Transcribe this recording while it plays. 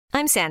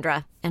I'm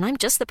Sandra, and I'm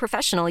just the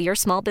professional your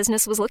small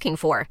business was looking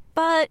for.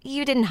 But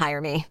you didn't hire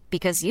me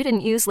because you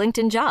didn't use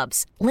LinkedIn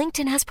Jobs.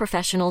 LinkedIn has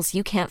professionals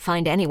you can't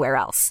find anywhere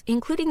else,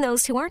 including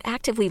those who aren't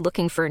actively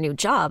looking for a new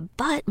job,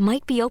 but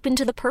might be open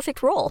to the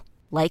perfect role,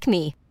 like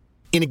me.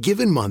 In a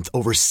given month,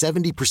 over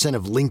 70%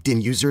 of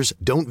LinkedIn users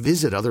don't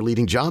visit other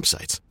leading job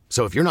sites.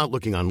 So if you're not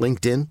looking on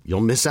LinkedIn,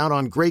 you'll miss out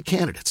on great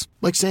candidates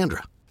like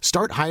Sandra.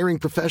 Start hiring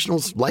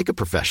professionals like a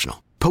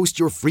professional. Post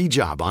your free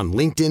job on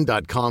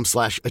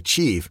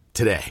linkedin.com/achieve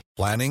today.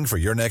 Planning for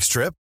your next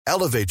trip?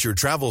 Elevate your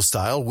travel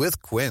style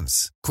with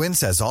Quince.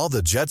 Quince has all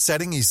the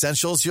jet-setting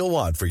essentials you'll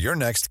want for your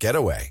next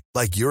getaway,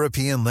 like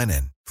European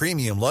linen,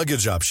 premium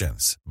luggage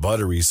options,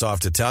 buttery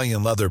soft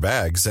Italian leather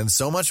bags, and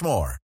so much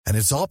more. And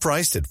it's all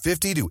priced at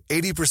 50 to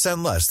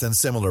 80% less than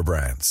similar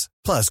brands.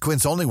 Plus,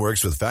 Quince only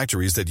works with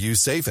factories that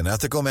use safe and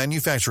ethical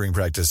manufacturing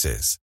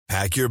practices.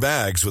 Pack your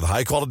bags with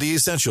high-quality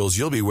essentials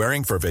you'll be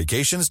wearing for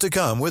vacations to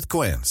come with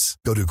Quince.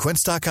 Go to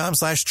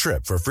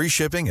quince.com/trip for free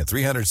shipping and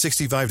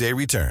 365-day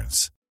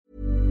returns.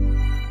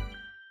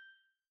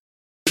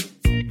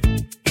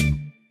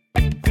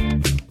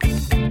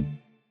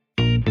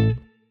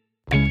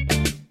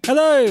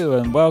 Hello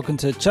and welcome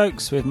to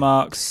Jokes with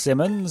Mark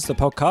Simmons, the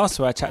podcast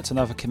where I chat to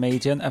another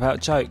comedian about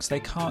jokes they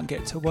can't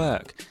get to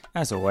work.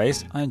 As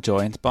always, I'm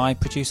joined by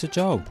producer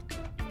Joel.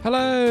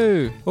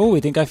 Hello. Oh,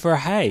 we didn't go for a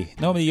hey.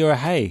 Normally you're a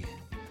hey.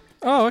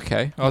 Oh,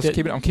 okay. I'm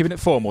keeping it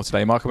formal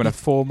today, Mark. I'm in a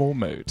formal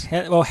mood.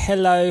 Well,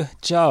 hello,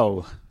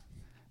 Joel.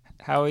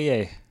 How are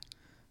you?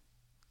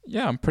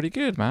 Yeah, I'm pretty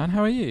good, man.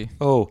 How are you?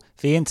 Oh,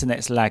 the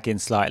internet's lagging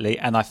slightly,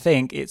 and I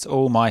think it's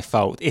all my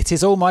fault. It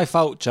is all my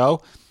fault,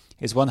 Joel.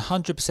 It's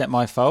 100%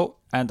 my fault,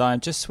 and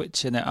I'm just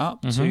switching it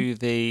up to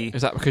the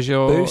Is that because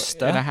you're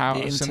booster, in a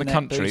house in the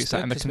country, booster,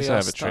 sat in the because we are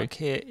conservatory? stuck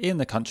here in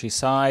the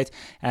countryside,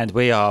 and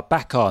we are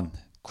back on.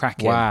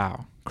 Cracking.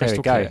 Wow.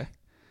 Crystal there we go. clear.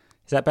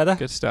 Is that better?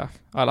 Good stuff.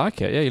 I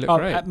like it. Yeah, you look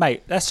great.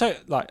 Mate, that's so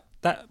like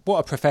that. What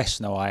a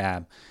professional I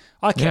am.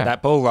 I kept Yeah.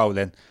 that ball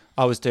rolling.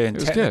 I was doing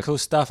was technical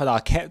stuff, and I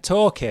kept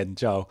talking,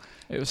 Joel.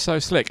 It was so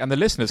slick. And the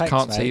listeners Thanks,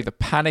 can't mate. see the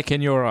panic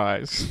in your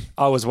eyes.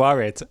 I was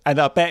worried, and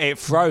I bet it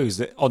froze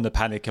on the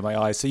panic in my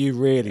eyes. So you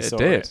really saw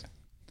it.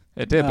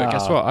 It did. But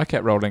guess what? I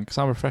kept rolling because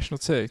I'm a professional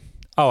too.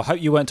 Oh, I hope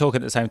you weren't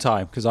talking at the same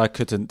time because I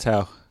couldn't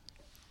tell.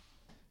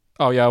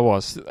 Oh, yeah, I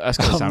was. That's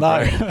going to sound no,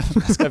 great.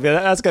 that's gonna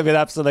be an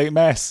absolute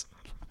mess.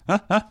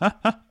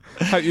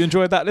 Hope you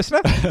enjoyed that,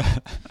 listener.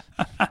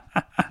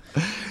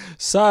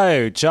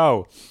 So,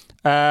 Joel,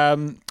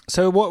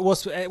 so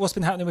what's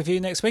been happening with you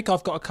next week?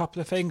 I've got a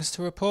couple of things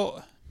to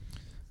report.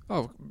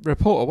 Oh,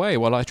 report away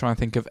while I try and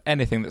think of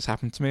anything that's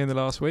happened to me in the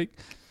last week.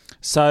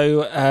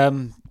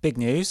 So, big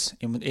news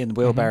in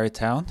Wheelbarrow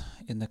Town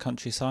in the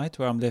countryside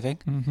where I'm living.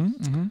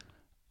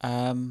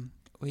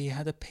 We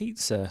had a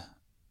pizza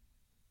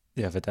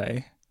the other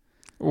day.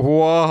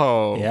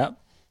 Whoa. Yeah.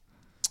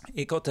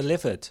 It got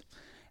delivered.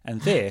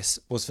 And this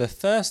was the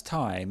first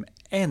time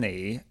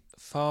any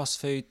fast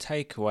food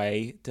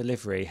takeaway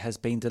delivery has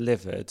been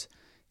delivered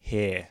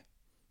here.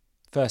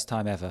 First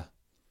time ever.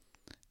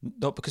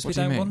 Not because we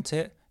don't want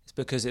it. It's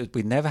because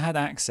we never had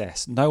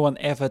access. No one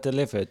ever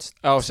delivered.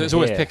 Oh, so it's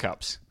always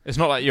pickups. It's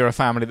not like you're a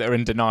family that are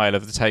in denial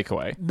of the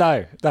takeaway.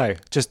 No.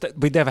 Just that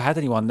we never had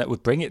anyone that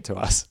would bring it to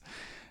us.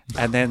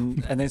 And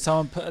then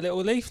someone put a little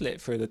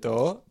leaflet through the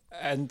door,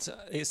 and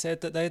it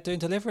said that they're doing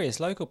delivery. It's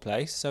a local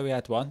place, so we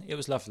had one. It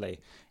was lovely.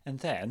 And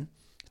then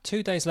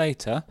 2 days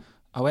later,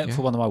 I went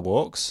for one of my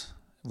walks.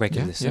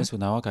 Regular listeners will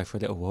know I go for a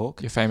little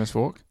walk. Your famous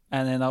walk.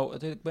 And then I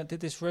did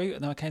this route,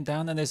 and then I came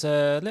down, and there's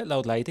a little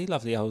old lady,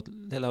 lovely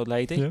little old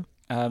lady. Yeah.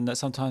 That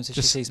sometimes if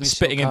just she sees me,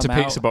 spitting into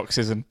pizza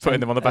boxes and putting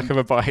them on the back of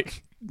a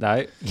bike.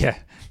 And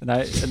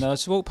I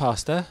just walked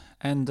past her,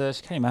 and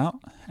she came out,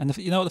 and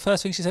you know what the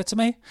first thing she said to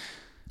me?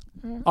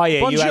 Oh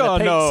yeah, you had a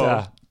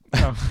pizza.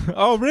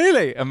 Oh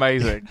really?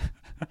 Amazing.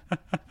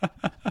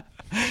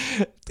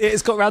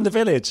 It's got round the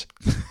village.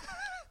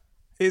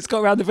 It's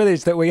got round the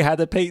village that we had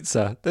a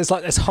pizza. There's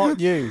hot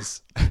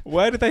news.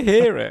 Where did they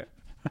hear it?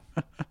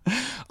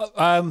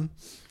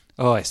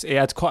 It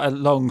had quite a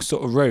long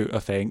sort of route, I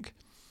think.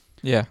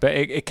 Yeah, but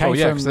it came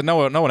from. because no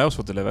one else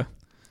will deliver.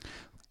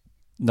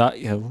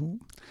 No,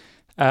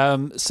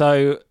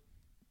 so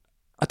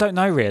I don't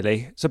know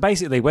really. So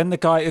basically, when the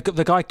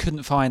guy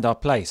couldn't find our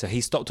place, so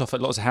he stopped off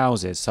at lots of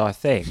houses. So I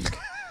think,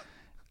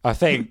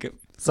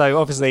 so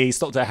obviously he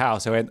stopped at a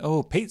house. I went,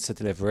 pizza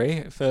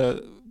delivery for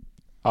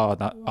our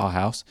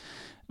house,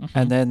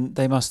 and then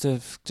they must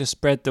have just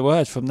spread the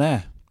word from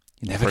there.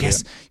 You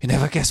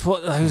never guess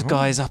what those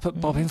guys up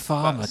at Bobbin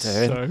Farm are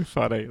doing.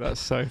 That's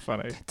so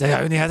funny. They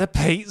only had a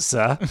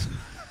pizza.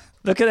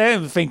 Look at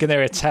them thinking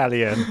they're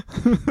Italian.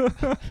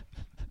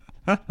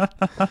 That's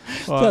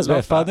a bit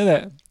of fun, isn't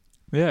it?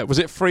 Yeah. Was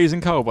it freezing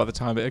cold by the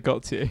time it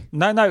got to you?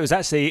 No.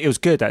 It was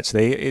good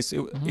actually. It's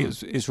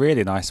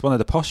really nice. One of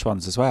the posh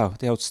ones as well.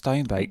 The old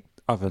stone bake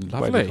oven.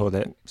 Lovely. Whatever you called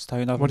it.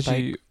 Stone oven.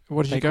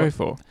 What did you go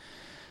for?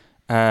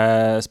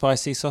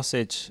 Spicy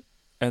sausage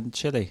and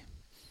chili.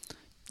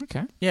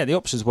 Okay. Yeah, the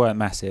options weren't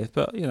massive,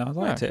 but I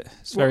liked it.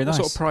 It's very nice.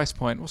 What sort of price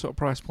point? What sort of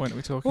price point are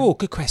we talking? Oh,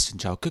 good question,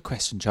 Joel. Good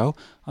question, Joel.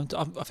 I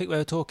think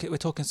we're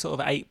talking sort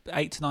of £8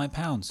 to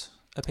 £9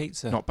 a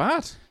pizza. Not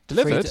bad.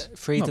 Delivered.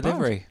 Free Not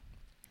delivery.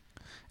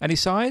 Bad. Any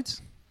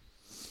sides?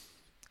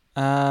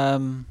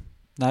 No.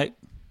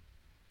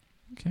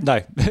 Okay.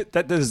 No,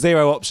 there's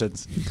 0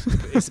 options.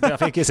 I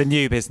think it's a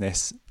new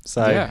business.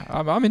 So yeah,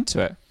 I'm into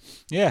it.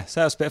 Yeah,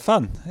 so that's a bit of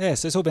fun. Yeah,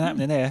 so it's all been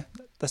happening here.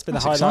 That's been the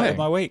highlight exciting. of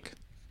my week.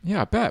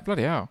 Yeah, I bet.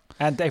 Bloody hell.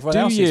 And everyone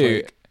else's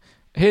week.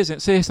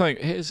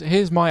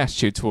 Here's my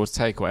attitude towards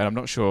takeaway, and I'm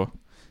not sure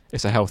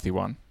it's a healthy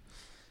one.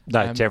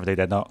 No, generally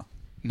they're not.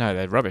 No,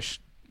 they're rubbish,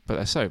 but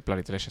they're so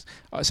bloody delicious.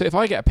 So if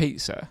I get a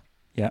pizza,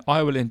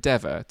 I will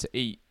endeavour to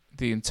eat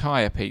the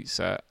entire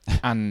pizza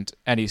and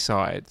any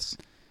sides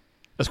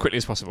as quickly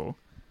as possible.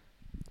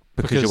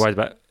 Because you're worried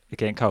about it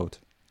getting cold?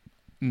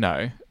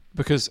 No,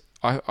 because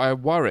I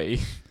worry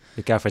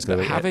your girlfriend's going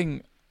to eat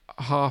having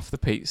half the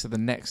pizza the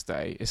next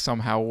day is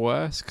somehow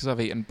worse because I've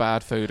eaten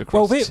bad food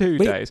across 2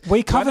 days.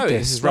 We covered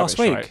this last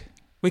week. Right?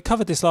 We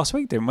covered this last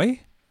week, didn't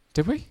we?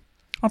 Did we?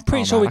 I'm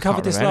pretty sure we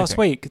covered this last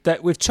week.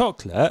 That with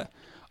chocolate,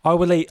 I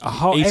will eat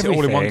everything. It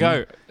all in one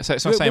go. So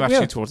it's not the same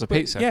attitude towards the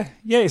pizza.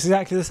 Yeah, it's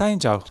exactly the same,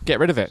 Joel. Get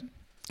rid of it.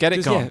 Get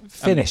it gone.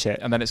 Finish it.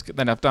 And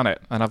then I've done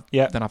it. And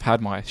then I've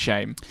had my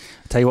shame.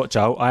 Tell you what,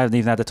 Joel, I haven't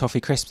even had a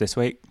toffee crisp this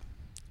week.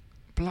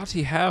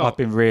 Bloody hell. I've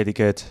been really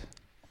good.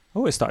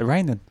 Oh, it started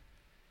raining.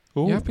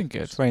 Ooh, yeah, I've been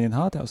good. It's raining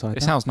hard outside.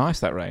 It sounds nice,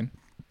 that rain.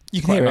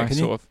 You can hear it, can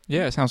you?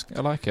 Yeah, it sounds. I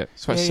like it.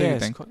 It's quite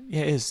soothing.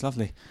 Yeah, it is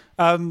lovely.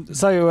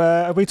 So,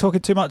 are we talking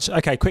too much?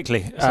 Okay,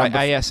 quickly. It's like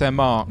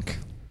ASMR.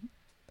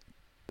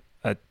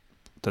 I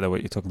don't know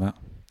what you're talking about.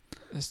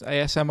 It's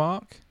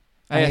ASMR.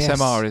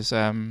 ASMR is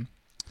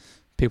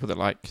people that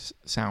like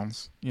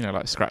sounds,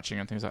 like scratching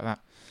and things like that.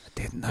 I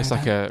didn't know. It's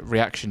like a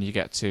reaction you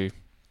get to.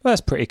 Well,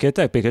 that's pretty good.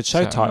 That'd be a good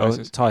show title.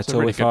 It's a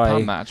really good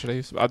pun, that,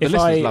 actually. The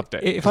listeners loved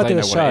it. If I did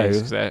a show,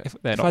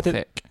 they're not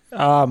thick.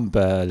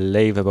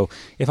 Unbelievable.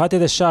 If I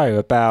did a show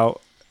about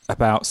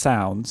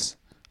sounds,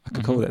 I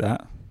could call it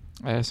that.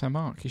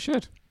 ASMR. You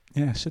should.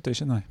 Yeah, I should do,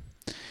 shouldn't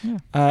I?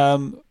 Yeah.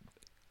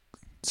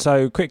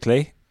 So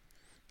quickly,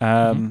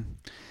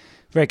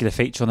 regular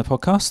feature on the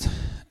podcast.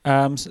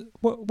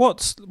 What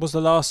was the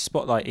last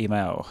Spotlight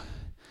email?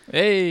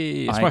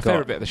 Hey, it's my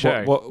favourite bit of the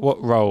show.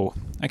 What role?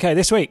 Okay,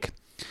 this week.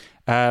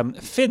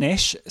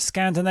 Finnish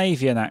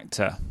Scandinavian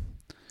actor.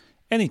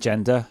 Any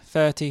gender,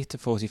 30 to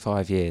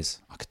 45 years.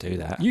 I could do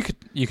that. You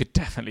could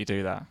definitely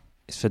do that.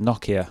 It's for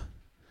Nokia.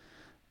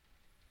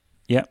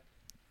 Yep.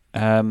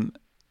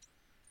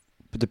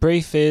 But the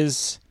brief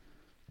is,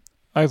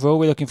 overall,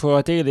 we're looking for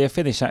ideally a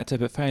Finnish actor,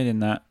 but failing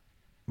that,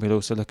 we'll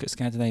also look at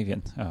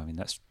Scandinavian. Oh, I mean,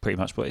 that's pretty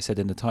much what it said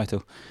in the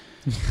title.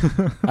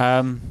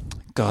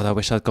 God, I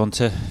wish I'd gone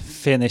to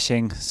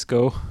finishing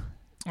school.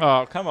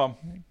 Oh, come on.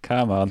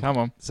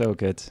 It's all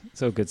good.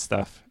 It's all good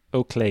stuff.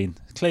 All clean.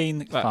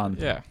 Fun.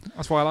 Yeah,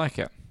 that's why I like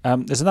it.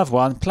 There's another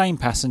one. Plane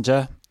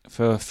passenger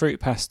for fruit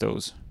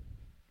pastels.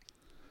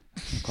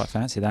 Quite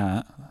fancy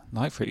that.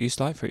 Used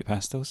to like fruit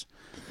pastels.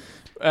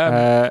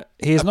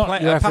 He is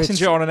not your a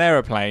passenger on an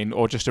aeroplane,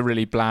 or just a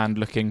really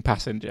bland-looking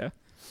passenger.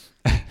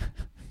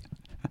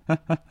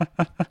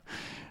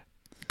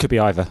 Could be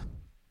either.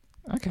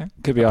 Okay.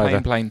 Could be either.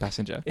 Plane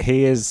passenger.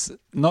 He is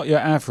not your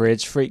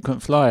average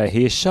frequent flyer.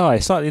 He is shy,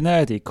 slightly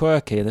nerdy,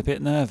 quirky, and a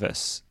bit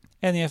nervous.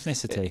 Any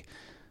ethnicity.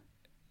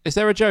 Is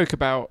there a joke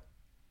about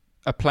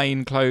a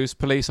plainclothes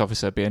police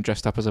officer being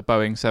dressed up as a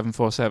Boeing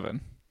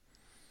 747?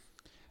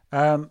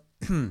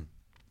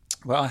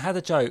 Well, I had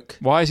a joke.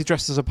 Why is he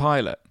dressed as a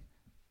pilot?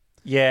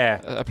 Yeah.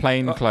 A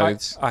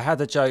plainclothes. I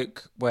had a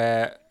joke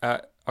where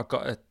I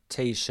got a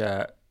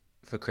T-shirt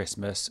for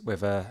Christmas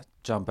with a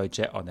jumbo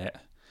jet on it,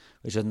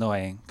 which is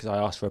annoying because I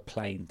asked for a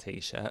plain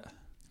T-shirt.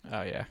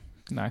 Oh, yeah.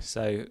 Nice.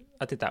 So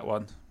I did that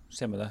one.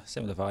 Similar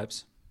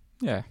vibes.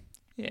 Yeah.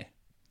 Yeah.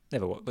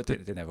 Never worked, but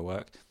it did never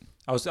work.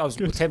 I was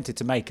tempted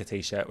to make a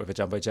T-shirt with a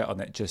jumbo jet on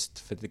it just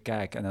for the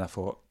gag, and then I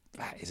thought,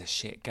 that is a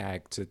shit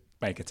gag to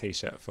make a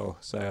T-shirt for,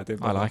 so I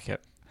didn't bother. I like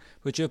it.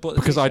 Would you have bought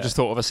the Because T-shirt? I just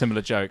thought of a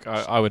similar joke.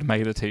 I would have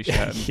made a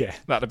T-shirt. Yeah.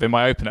 That'd have been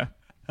my opener.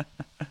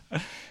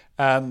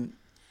 Do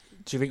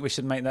you think we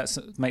should make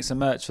some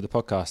merch for the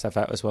podcast? Have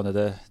that as one of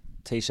the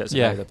T-shirts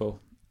available?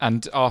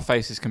 And our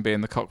faces can be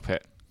in the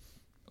cockpit.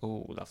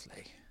 Oh,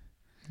 lovely.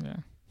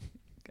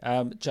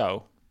 Yeah.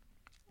 Joel.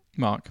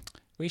 Mark.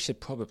 We should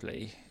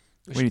probably...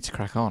 We need to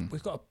crack on.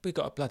 We've got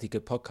a bloody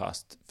good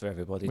podcast for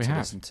everybody to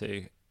listen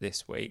to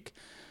this week.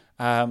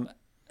 And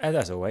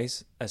as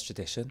always, as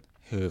tradition,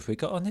 who have we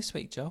got on this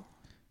week, Joel?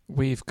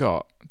 We've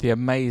got the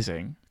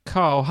amazing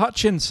Carl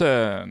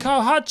Hutchinson.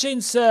 Carl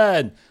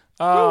Hutchinson!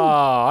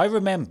 I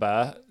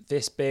remember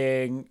this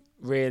being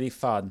really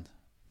fun.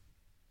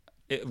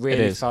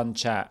 Fun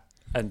chat.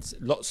 And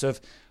lots of...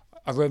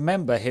 I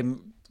remember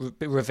him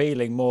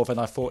revealing more than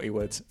I thought he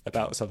would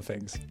about some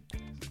things.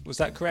 Was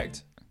that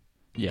correct?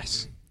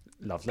 Yes.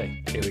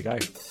 Lovely. Here we go.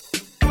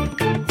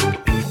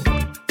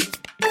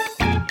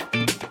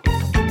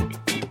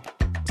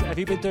 So have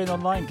you been doing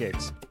online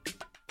gigs?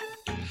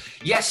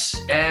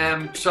 Yes,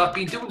 so I've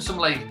been doing some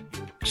like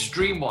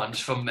stream ones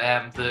from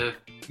the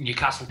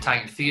Newcastle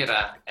Town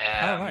Theatre.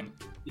 Right.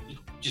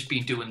 Just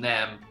been doing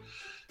them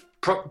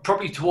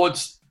probably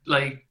towards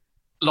like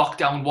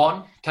lockdown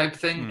 1 type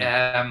thing.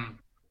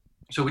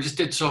 So we just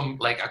did some,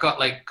 like, I got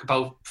like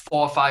about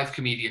 4 or 5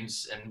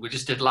 comedians, and we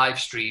just did live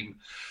stream,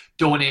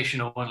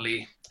 donation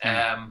only,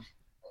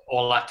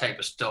 all that type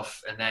of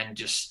stuff. And then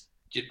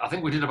I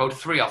think we did about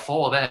 3 or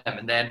 4 of them.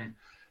 And then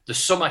the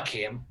summer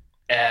came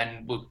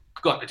and we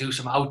got to do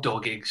some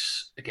outdoor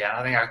gigs again.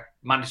 I think I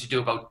managed to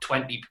do about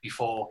 20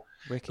 before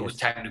it was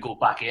time to go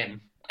back in.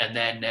 And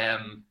then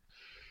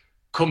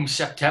come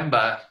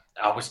September,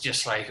 I was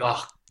just like,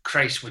 oh,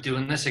 Christ, we're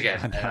doing this again.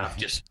 And I've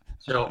just...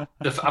 So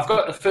I've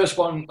got the first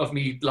one of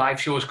me live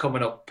shows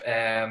coming up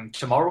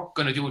tomorrow.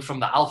 Going to do it from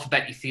the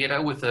Alphabetti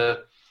Theatre with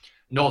a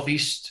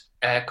Northeast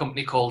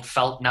company called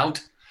Felt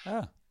Nout,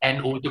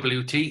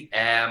 NOWT.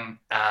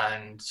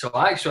 And so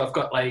I've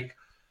got like,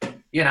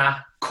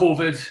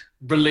 COVID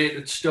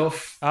related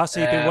stuff.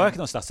 So you've been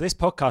working on stuff. So this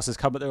podcast has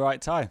come at the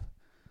right time.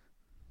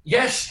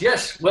 Yes.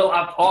 Well,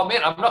 mate,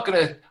 I'm not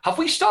going to. Have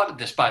we started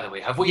this, by the way?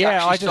 Have we?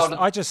 Yeah, started?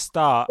 I just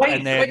start,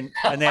 and then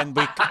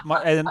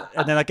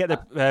I get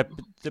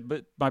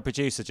my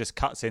producer just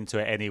cuts into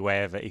it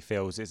anywhere that he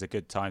feels is a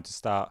good time to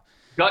start.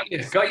 Got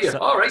you. So,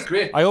 all right,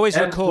 great. I always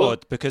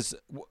record because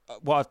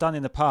what I've done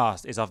in the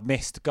past is I've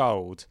missed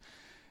gold,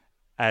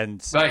 and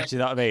do you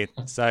know what I mean?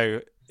 So.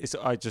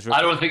 I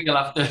don't think you'll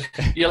have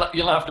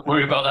to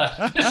worry about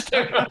that.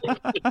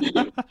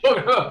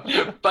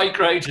 Bike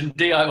rides and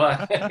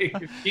DIY.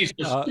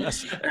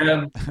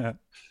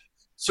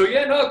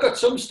 I've got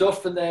some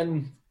stuff,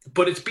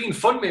 but it's been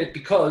fun, mate,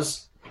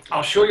 because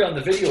I'll show you on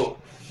the video.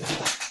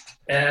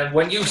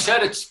 When you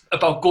said it's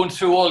about going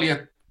through all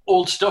your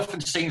old stuff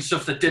and seeing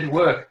stuff that didn't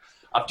work,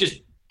 I've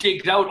just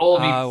digged out all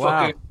the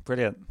fucking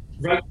brilliant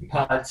writing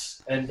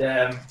pads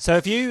and.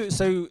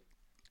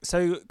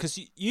 So, because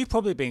you've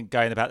probably been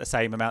going about the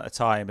same amount of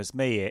time as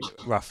me,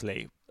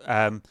 roughly.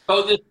 About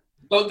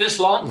this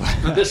long.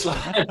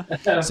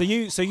 So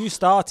you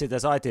started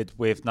as I did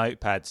with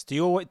notepads. Do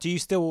you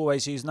still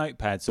always use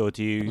notepads, or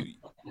do you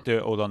do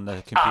it all on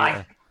the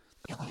computer?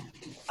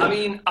 I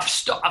mean, I've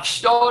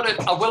started.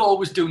 I will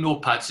always do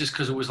notepads just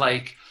because it was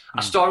like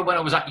I started when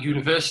I was at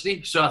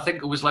university, so I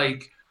think it was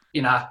like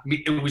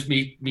it was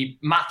me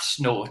maths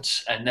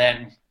notes, and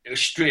then it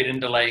was straight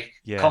into like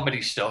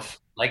comedy stuff.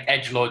 Like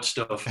edgelord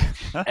stuff,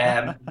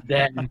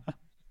 then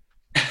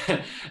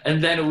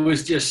it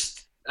was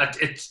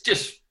it's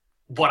just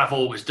what I've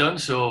always done.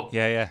 So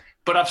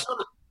But I've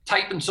started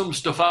typing some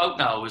stuff out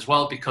now as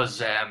well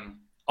because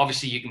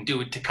obviously you can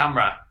do it to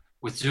camera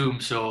with Zoom.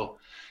 So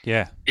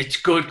it's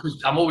good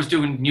because I'm always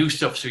doing new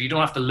stuff, so you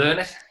don't have to learn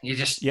it. You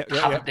just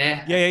have it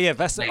there. Yeah.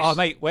 That's nice. Oh,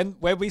 mate. When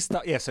we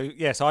start, so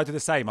I do the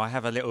same. I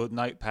have a little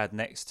notepad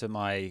next to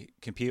my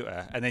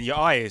computer, and then your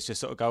eyes just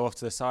sort of go off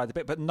to the side a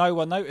bit, but no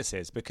one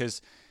notices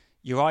because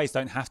your eyes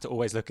don't have to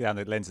always look down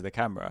the lens of the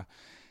camera.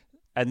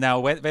 And now,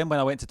 when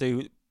I went to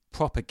do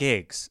proper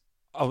gigs,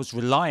 I was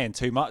relying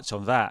too much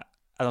on that.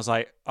 And I was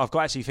like, I've got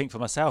to actually think for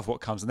myself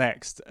what comes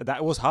next.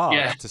 That was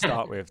hard to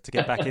start with, to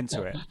get back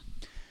into it.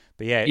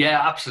 But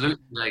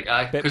absolutely.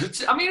 Like, because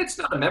it's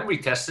not a memory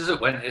test, is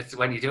it?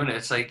 When you're doing it,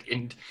 it's like,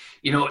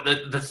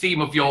 the theme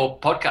of your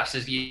podcast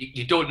is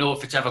you don't know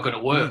if it's ever going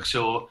to work.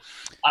 So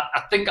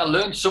I think I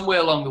learned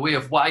somewhere along the way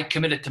of why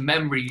commit it to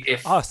memory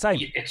if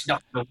it's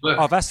not going to work.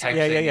 Oh, that's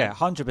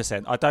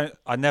 100%.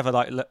 I never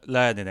like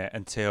learning it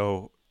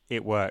until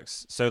it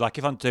works. So like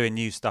if I'm doing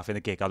new stuff in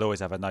a gig, I'll always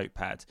have a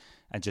notepad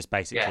and just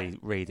basically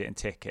read it and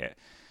tick it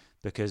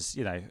because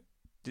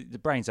the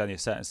brain's only a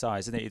certain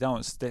size, isn't it? You don't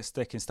want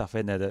sticking stuff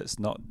in there that's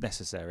not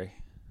necessary.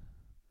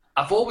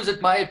 I've always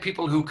admired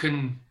people who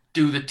can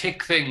do the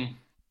tick thing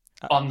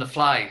on the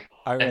fly.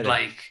 Oh, really?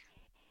 And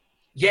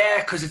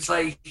because it's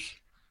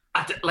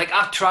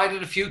I've tried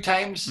it a few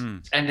times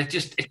and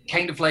it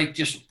kind of like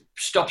just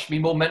stops me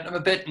momentum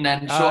a bit, and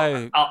then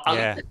I'll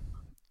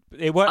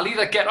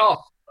either get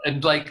off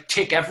and like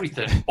tick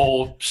everything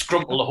or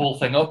scrumple the whole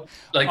thing up.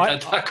 I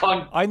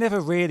can't. I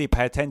never really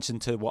pay attention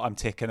to what I'm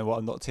ticking and what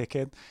I'm not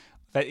ticking.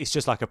 It's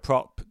just like a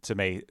prop to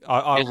me.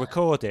 I'll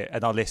record it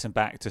and I'll listen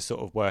back to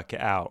sort of work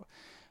it out.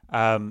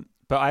 But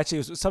actually,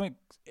 it was something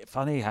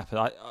funny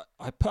happened.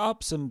 I put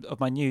up some of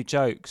my new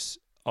jokes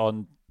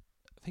on,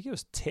 I think it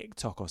was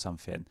TikTok or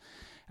something,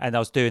 and I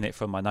was doing it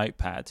from my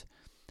notepad.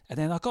 And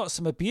then I got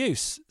some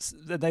abuse.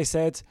 They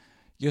said,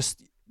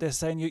 they're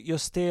saying you're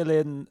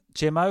stealing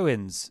Jim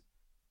Owen's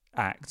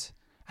act.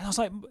 And I was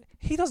like,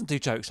 he doesn't do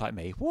jokes like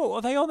me. What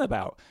are they on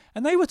about?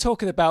 And they were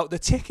talking about the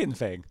ticking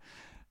thing.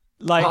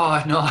 Like,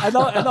 oh, no.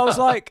 and I was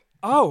like,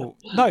 oh,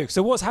 no.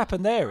 So what's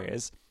happened there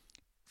is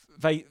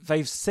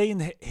they've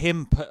seen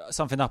him put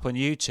something up on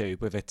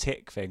YouTube with a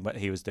tick thing that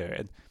he was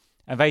doing,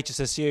 and they just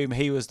assume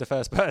he was the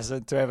first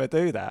person to ever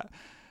do that.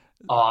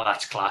 Oh,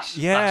 that's class.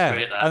 Yeah. That's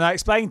great, that. And I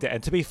explained it,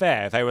 and to be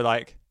fair, they were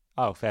like,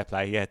 oh, fair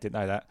play. Yeah, didn't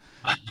know that.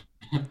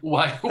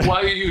 Why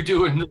are you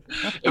doing...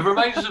 It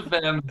reminds us of...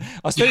 I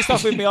was doing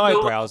stuff with my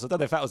eyebrows. I don't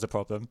know if that was a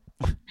problem.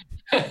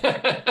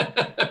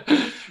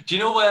 Do Do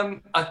you know?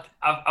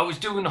 I was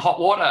doing hot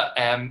water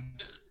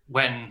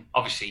when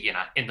obviously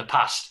in the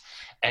past,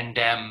 and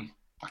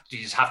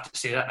you just have to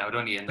say that now,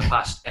 don't you? In the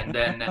past, and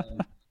then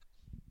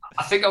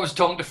I think I was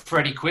talking to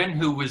Freddie Quinn,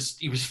 who was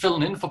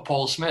filling in for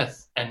Paul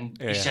Smith, and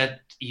he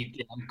said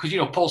because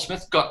Paul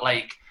Smith got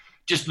like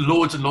just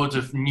loads and loads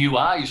of new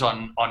eyes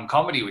on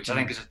comedy, which I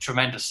think is a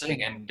tremendous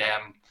thing, and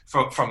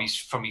from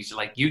his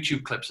like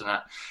YouTube clips and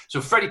that.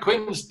 So Freddie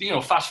Quinn's,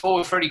 fast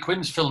forward, Freddie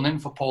Quinn's filling in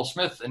for Paul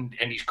Smith, and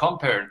he's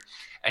comparing,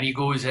 and he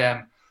goes,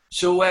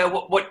 so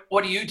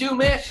what do you do,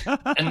 mate?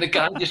 And the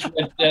guy just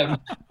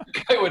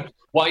went,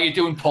 why are you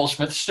doing Paul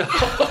Smith stuff?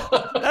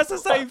 That's the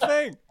same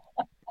thing.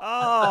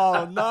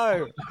 Oh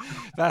no,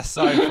 that's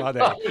so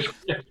funny.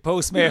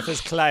 Paul Smith has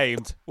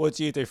claimed, what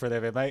do you do for a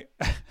living, mate?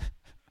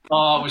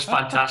 Oh, it was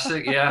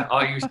fantastic. Yeah.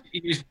 Oh,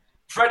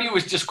 Freddie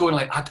was just going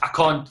like, I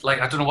can't, like,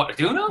 I don't know what to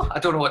do now. I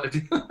don't know what to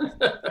do.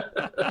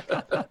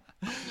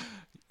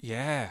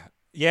 Yeah.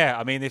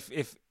 I mean,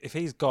 if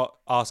he's got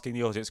asking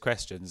the audience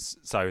questions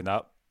sewn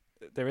up,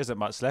 there isn't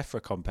much left for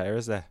a compare,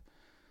 is there?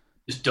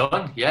 It's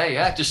done.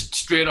 Yeah. Just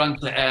straight on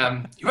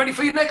to, you ready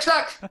for your next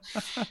act?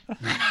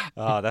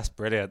 Oh, that's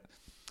brilliant.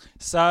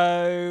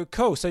 So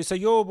cool. So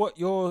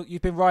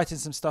you've been writing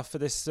some stuff for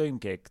this Zoom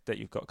gig that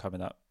you've got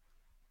coming up,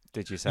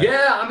 did you say?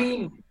 Yeah, I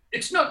mean,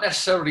 it's not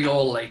necessarily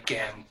all like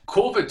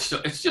COVID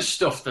stuff. It's just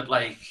stuff that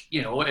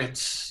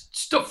it's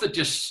stuff that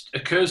just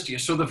occurs to you.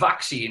 So the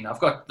vaccine, I've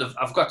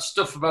got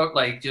stuff about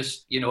like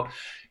just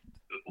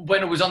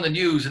when it was on the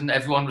news and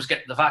everyone was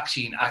getting the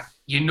vaccine, that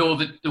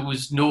there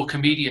was no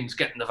comedians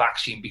getting the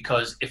vaccine,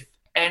 because if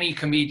any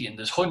comedian,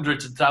 there's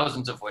hundreds and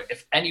thousands of them,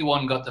 if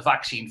anyone got the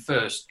vaccine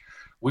first,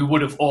 we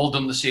would have all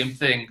done the same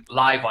thing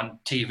live on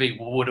TV.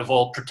 We would have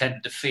all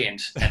pretended to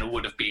faint, and it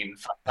would have been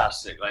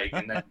fantastic.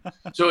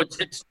 So it's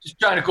just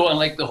trying to go on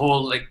like the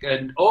whole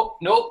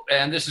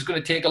and this is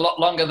going to take a lot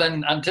longer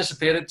than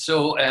anticipated.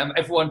 So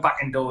everyone back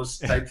indoors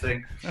type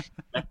thing.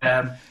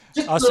 I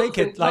was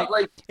thinking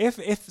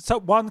if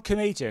one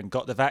comedian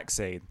got the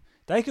vaccine,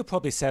 they could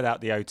probably set out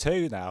the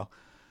O2 now.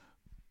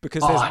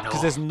 Because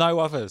there's no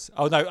others.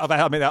 Oh no,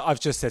 I mean I've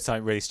just said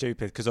something really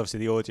stupid because obviously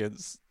the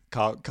audience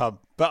can't come.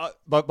 But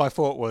my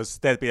thought was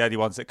they'd be the only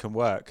ones that can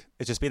work.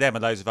 It'd just be them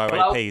and loads of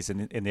OAPs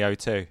in the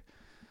O2.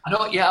 I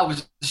know. Yeah, I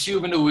was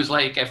assuming it was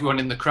like everyone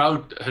in the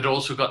crowd had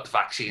also got the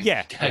vaccine.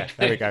 Yeah,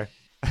 there we go.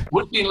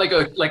 Would have been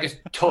like a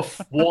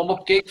tough warm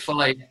up gig for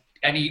like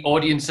any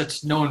audience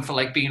that's known for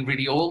like being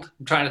really old.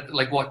 I'm trying to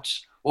like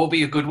watch. What would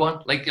be a good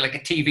one? Like a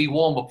TV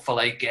warm up for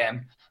like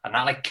and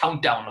that like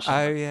countdown or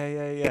something.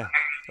 Oh yeah.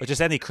 Or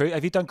just any cruise.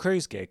 Have you done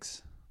cruise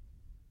gigs?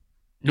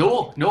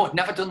 No,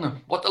 never done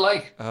them. What they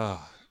like?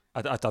 Oh,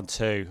 I've done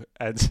two,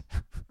 and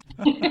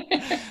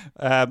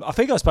I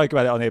think I spoke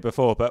about it on here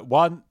before. But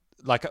one,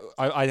 like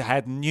I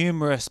had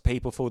numerous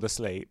people fall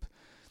asleep,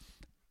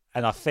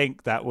 and I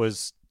think that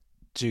was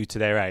due to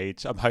their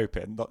age. I'm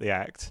hoping, not the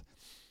act.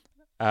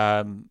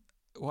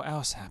 What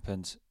else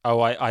happened?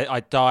 Oh,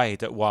 I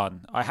died at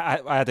one. I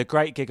had a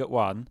great gig at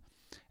one.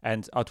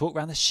 And I'd walk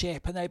around the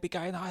ship and they'd be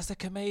going, I was a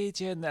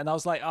comedian. And I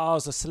was like, I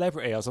was a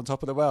celebrity. I was on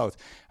top of the world.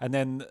 And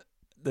then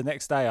the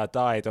next day I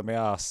died on my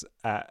ass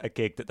at a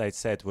gig that they'd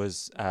said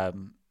was,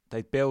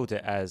 they'd billed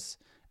it as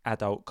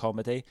adult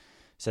comedy.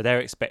 So they're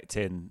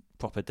expecting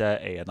proper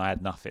dirty and I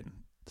had nothing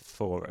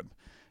for them.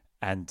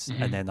 And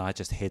then I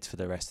just hid for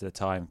the rest of the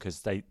time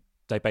because they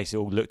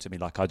basically all looked at me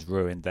like I'd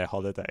ruined their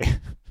holiday.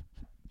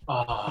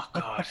 Oh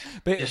God!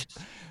 but it's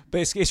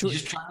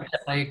just trying to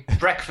get like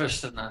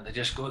breakfast and then they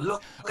just go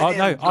look. Oh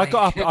no! I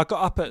got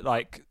up at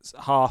like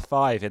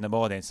 5:30 in the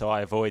morning, so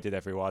I avoided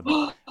everyone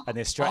and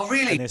then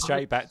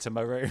straight back to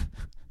my room.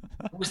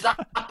 Was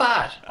that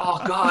bad?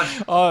 Oh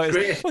God!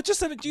 Great. Well, just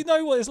do you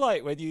know what it's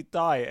like when you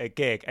die at a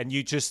gig and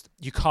you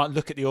can't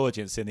look at the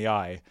audience in the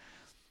eye?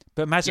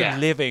 But imagine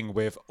living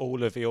with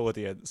all of the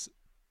audience.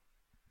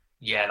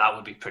 Yeah, that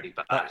would be pretty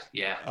bad.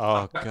 Yeah.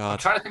 Oh God! I'm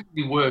trying to think of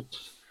the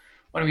words.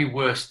 One of my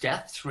worst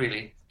deaths,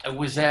 really. It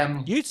was.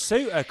 You'd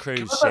suit a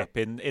cruise ship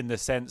in the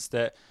sense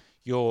that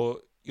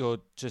you're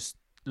just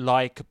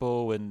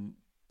likable and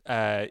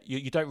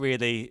you don't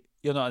really,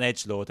 you're not an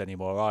edgelord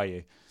anymore, are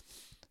you?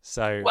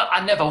 So. Well,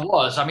 I never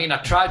was. I mean, I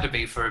tried to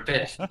be for a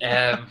bit.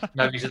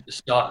 Maybe at the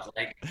start,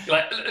 like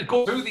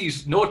go through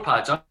these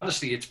notepads.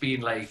 Honestly, it's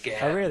been like.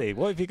 Oh really?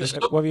 What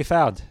have you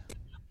found?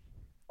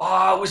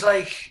 Oh, it was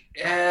like,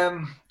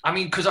 I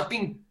mean, because I've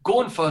been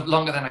going for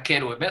longer than I care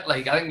to admit.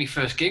 Like, I think my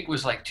first gig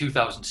was like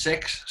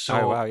 2006.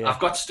 So I've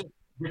got stuff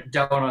written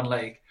down on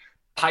like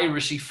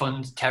piracy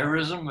funds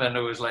terrorism, and it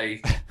was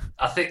like,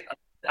 I think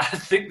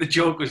the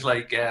joke was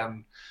like,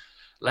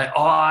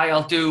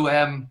 I'll do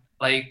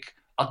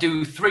I'll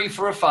do 3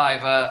 for a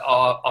 £5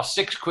 or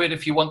 £6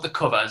 if you want the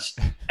covers,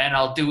 and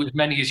I'll do as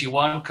many as you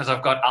want because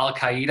I've got Al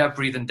Qaeda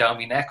breathing down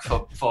my neck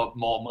for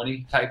more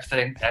money type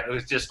thing. And it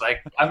was just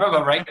like, I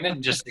remember writing it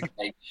and just thinking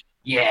like,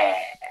 yeah.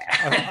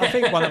 I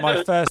think one of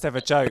my first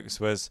ever jokes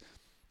was,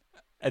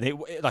 and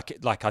it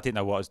like I didn't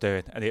know what I was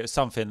doing, and it was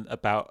something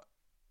about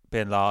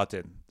Bin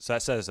Laden. So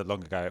that says how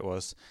long ago it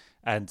was,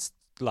 and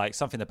like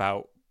something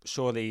about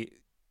surely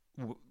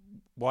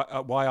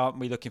why aren't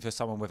we looking for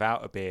someone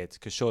without a beard?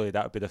 Because surely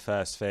that would be the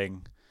first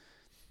thing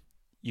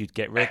you'd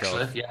get rid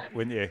of,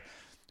 wouldn't you?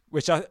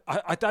 Which I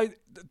don't.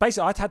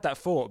 Basically, I'd had that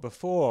thought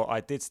before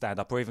I did stand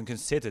up, or even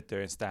considered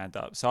doing stand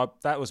up. So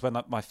that was when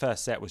my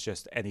first set was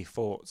just any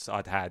thoughts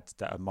I'd had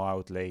that are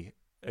mildly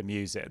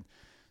amusing,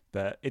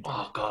 but it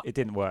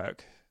didn't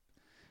work.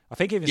 I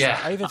think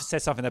I even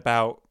said something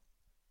about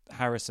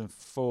Harrison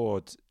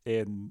Ford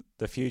in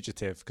The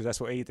Fugitive, because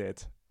that's what he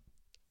did.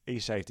 He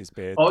shaved his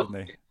beard,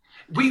 didn't he?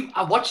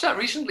 I watched that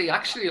recently,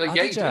 actually.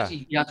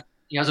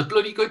 He has a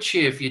bloody good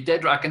shave. You're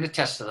dead right. I can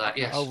attest to that.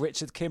 Yes. Oh,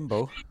 Richard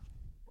Kimball.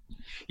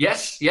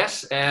 Yes.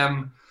 Just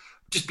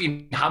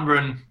been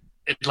hammering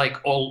it like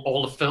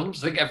all the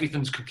films. I think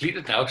everything's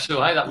completed now. So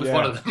that was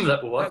one of them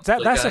that we watched.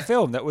 That's a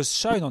film that was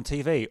shown on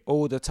TV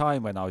all the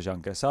time when I was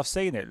younger. So I've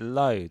seen it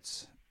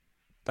loads.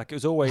 Like it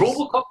was always.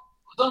 RoboCop was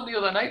on the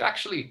other night,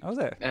 actually. Oh, was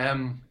it?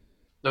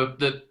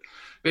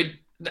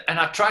 And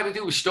I tried to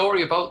do a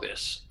story about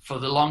this for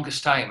the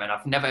longest time, and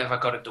I've never ever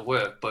got it to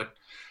work. But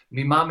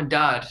my mum and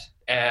dad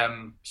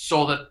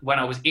saw that when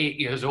I was 8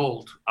 years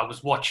old, I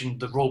was watching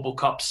the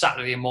RoboCop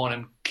Saturday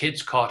morning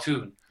kids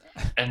cartoon,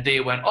 and they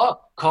went, "Oh,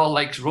 Carl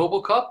likes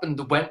RoboCop," and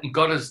they went and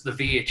got us the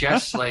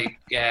VHS,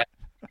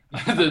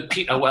 the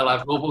Peter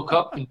Weller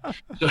RoboCop,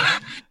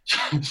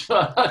 and so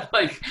I had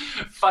like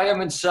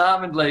Fireman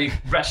Sam and like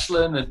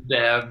wrestling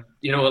and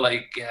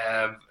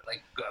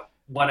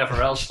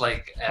whatever else,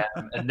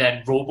 and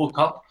then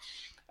RoboCop.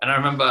 And I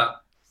remember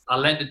I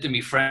lent it to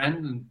my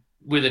friend, and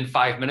within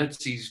 5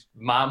 minutes, his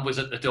mom was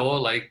at the door,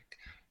 like,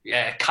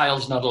 "Yeah,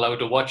 Kyle's not allowed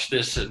to watch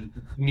this, and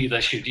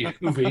neither should you."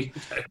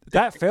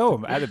 That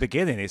film at the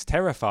beginning is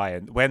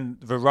terrifying when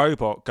the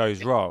robot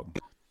goes wrong.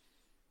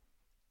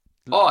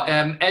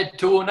 Ed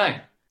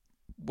 209.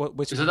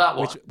 Is it that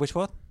one? Which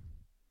one?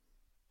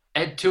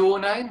 Ed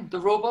 209, the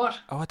robot?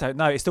 Oh, I don't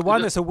know. It's the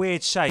one that's a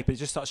weird shape. It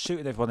just starts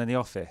shooting everyone in the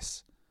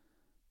office.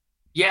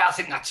 Yeah, I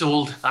think that's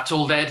old. That's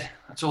old Ed.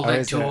 That's old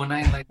Ed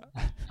 209. Like,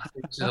 I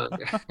think so.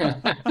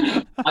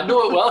 I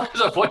know it well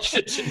because I've watched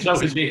it since I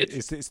was 8.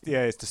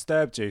 It's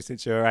disturbed you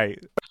since you were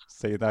 8,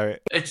 so you know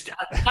it.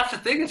 That's the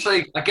thing. It's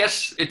like, I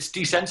guess it's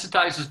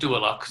desensitized us to a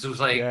lot, because it was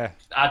like,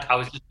 I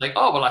was just like,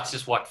 oh, well, that's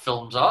just what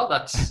films are.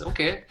 That's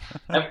okay.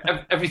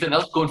 Everything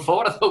else going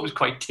forward, I thought was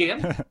quite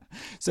tame.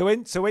 So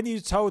when you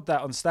told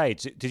that on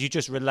stage, did you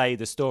just relay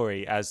the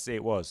story as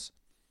it was?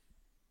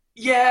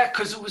 Yeah,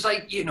 because it was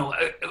like,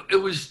 it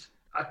was.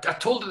 I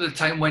told it at a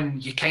time when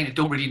you kind of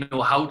don't really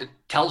know how to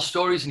tell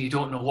stories, and you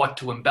don't know what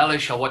to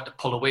embellish or what to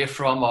pull away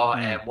from, or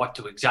what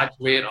to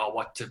exaggerate, or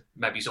what to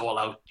maybe all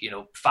out,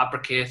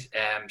 fabricate.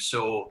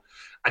 So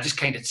I just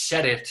kind of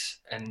said it,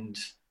 and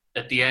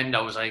at the end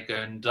I was like,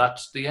 and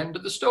that's the end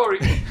of the story.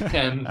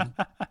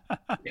 That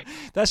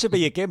should be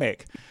your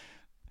gimmick.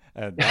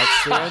 And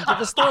that's the end of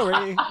the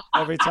story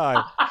every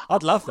time.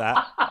 I'd love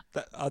that.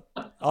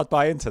 I'd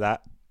buy into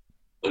that.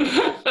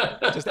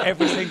 Just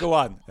every single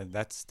one, and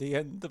that's the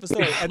end of the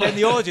story. And then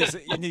the audience,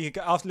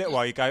 after a little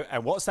while, you go,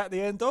 "And what's that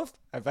the end of?"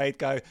 And they'd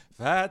go,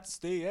 "That's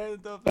the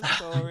end of the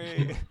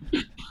story."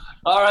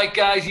 All right,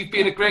 guys, you've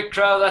been a great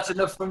crowd. That's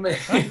enough from me.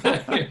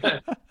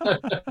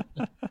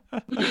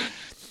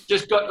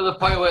 Just got to the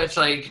point where it's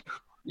like,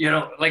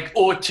 like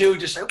O2,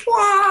 just like,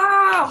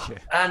 "Wow!" Yeah.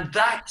 And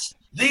that's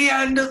the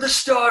end of the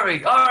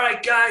story. All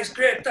right, guys,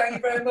 great. Thank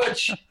you very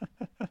much.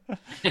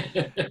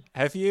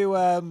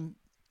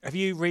 Have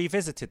you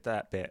revisited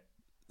that bit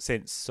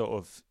since sort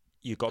of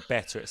you got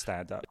better at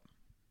stand-up?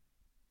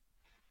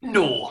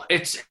 No,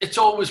 it's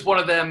always one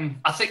of them.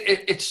 I think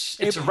it's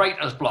a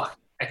writer's block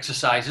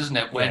exercise, isn't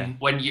it? When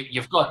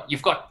you've got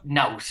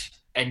nout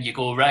and you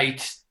go,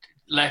 right,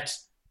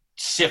 let's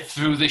sift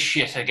through this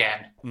shit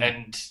again,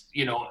 and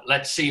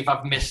let's see if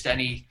I've missed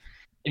any.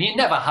 And you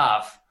never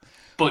have,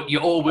 but you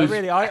always.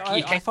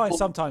 I find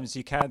sometimes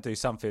you can do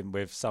something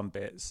with some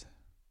bits.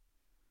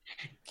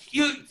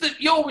 You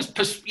always,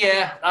 I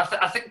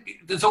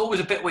think there's always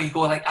a bit where you go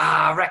like,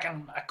 I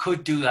reckon I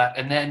could do that,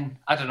 and then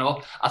I don't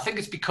know. I think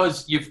it's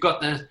because you've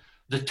got the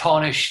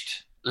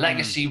tarnished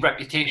legacy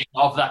reputation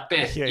of that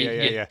bit.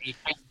 You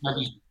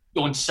maybe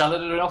don't sell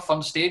it enough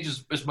on stage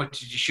as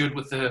much as you should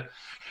with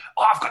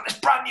I've got this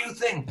brand new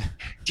thing.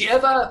 Do you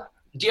ever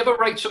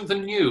write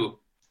something new,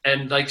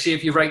 and like say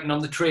if you're writing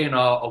on the train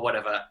or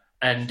whatever,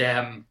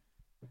 and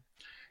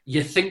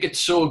you think it's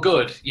so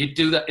good, you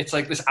do that. It's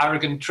like this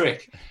arrogant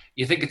trick.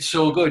 You think it's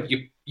so good,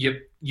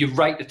 you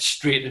write it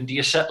straight into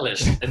your set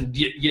list, and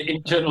your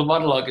internal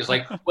monologue is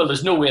like, well,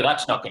 there's no way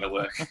that's not going to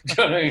work. Do you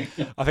know what I mean?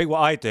 I think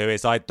what I do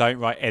is I don't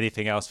write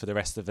anything else for the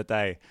rest of the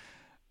day.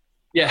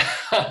 Yeah.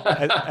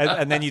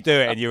 and then you do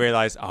it and you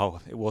realise,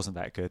 oh, it wasn't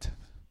that good.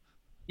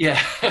 Yeah.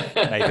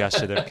 Maybe I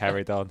should have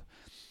carried on.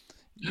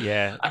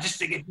 Yeah. I just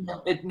think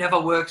it never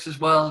works as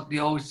well.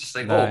 You always just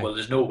think, oh, well,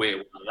 there's no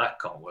way that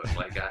can't work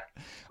like that.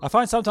 I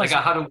find sometimes...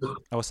 Like I had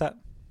what's that?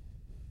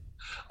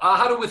 I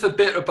had it with a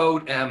bit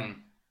about a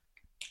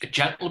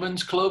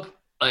gentleman's club.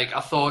 Like I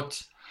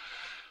thought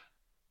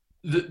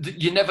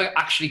you never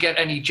actually get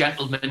any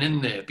gentlemen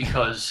in there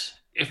because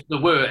if there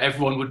were,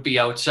 everyone would be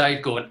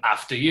outside going,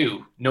 after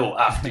you. No,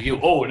 after you.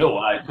 Oh, no,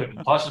 I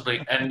couldn't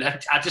possibly. And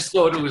I just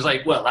thought it was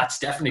like, well, that's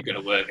definitely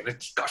going to work. And it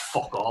just got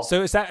fuck off.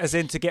 So is that as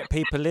in to get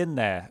people in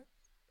there?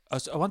 I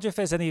wonder if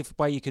there's any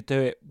way you could do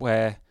it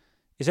where...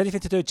 Is there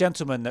anything to do with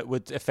gentlemen that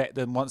would affect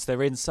them once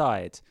they're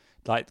inside?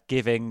 Like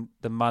giving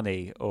the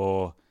money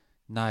or...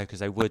 No, because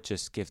they would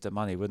just give the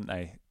money, wouldn't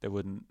they? They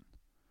wouldn't...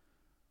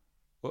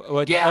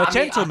 A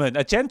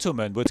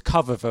gentleman would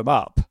cover them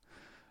up.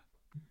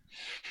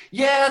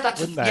 Yeah, that's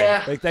wouldn't they?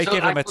 Yeah. They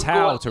give them a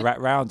towel to wrap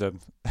round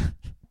them.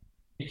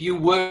 If you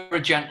were a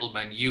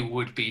gentleman, you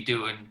would be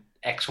doing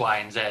X, Y,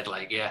 and Z.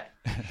 Like, yeah.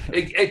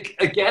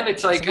 Again,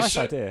 it's like it's a nice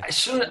idea.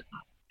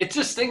 It's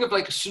this thing of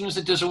like as soon as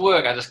it doesn't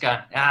work, I just go,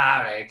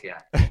 right,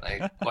 yeah.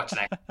 Like, what's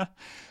next?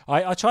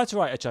 I tried to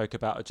write a joke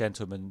about a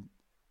gentleman's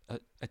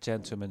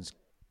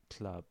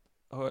club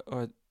or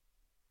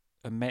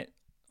a met.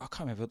 I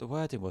can't remember what the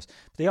wording was.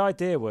 But the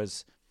idea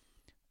was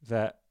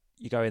that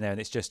you go in there and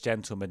it's just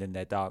gentlemen in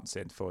there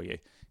dancing for you,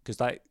 because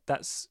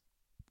that's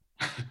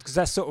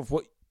sort of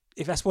what,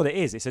 if that's what it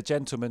is. It's a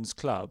gentleman's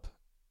club.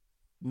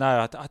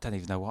 No, I don't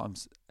even know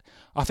what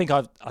I think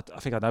I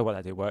know what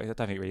that did work. I don't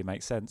think it really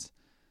makes sense.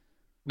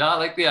 No, I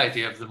like the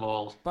idea of them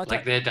all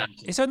like they're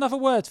dancing. Is there another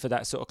word for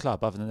that sort of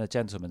club other than a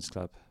gentleman's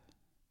club?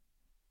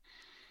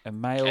 A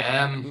male?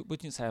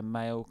 Wouldn't you say a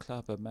male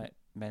club? A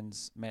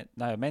men's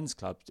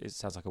club. It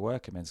sounds like a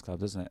working men's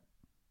club, doesn't it?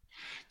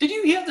 Did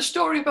you hear the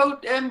story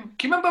about? Can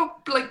you remember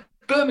like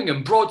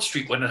Birmingham Broad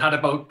Street when it had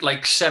about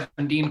like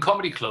 17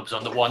 comedy clubs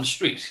on the one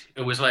street?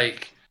 It was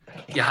like,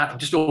 I'm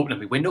just opening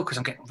my window because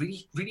I'm getting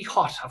really, really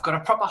hot. I've got a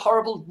proper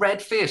horrible red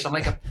face. I'm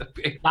like a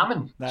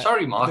gammon.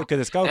 Sorry, Mark. Look at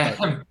this gold.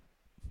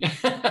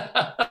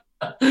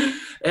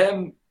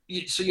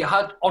 So you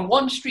had on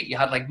one street you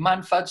had like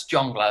Manfad's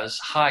Jongleurs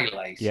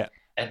Highlight,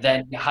 and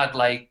then you had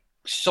like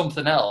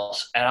something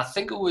else, and I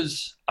think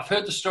I've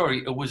heard the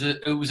story. It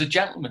was a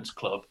gentleman's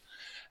club,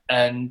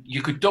 and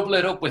you could double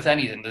it up with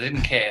anything. They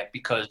didn't care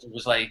because it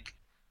was like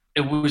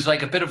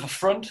a bit of a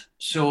front,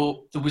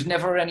 so there was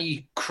never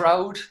any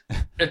crowd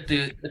at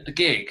the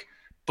gig,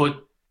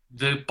 but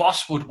the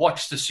boss would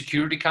watch the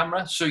security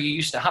camera, so you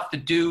used to have to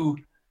do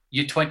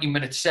your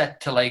 20-minute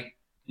set to like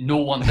no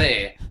one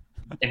there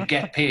and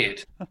get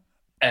paid,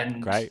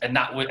 and Great. and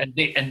that would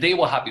and they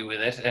were happy with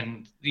it,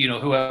 and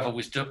whoever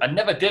was I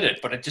never did it,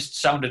 but it just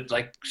sounded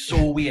like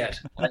so weird.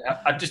 Like,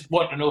 I just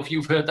want to know if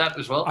you've heard that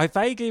as well. I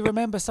vaguely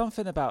remember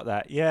something about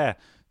that, yeah.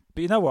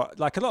 But you know what?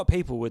 Like a lot of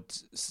people would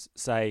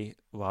say,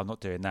 "Well, I'm not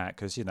doing that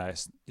because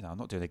I'm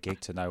not doing a gig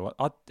to know what."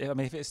 I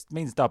mean, if it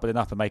means doubling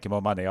up and making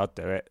more money, I'd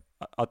do it.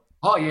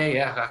 Oh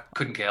yeah, I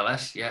couldn't care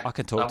less. Yeah, I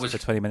can talk for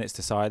 20 minutes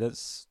to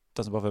silence.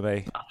 Doesn't bother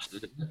me.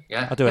 Absolutely,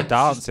 yeah. I'll do a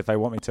dance if they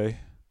want me to.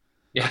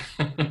 Yeah,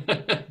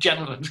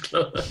 gentleman's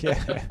club.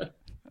 Yeah.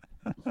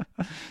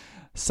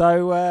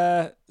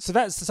 So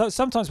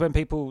sometimes when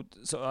people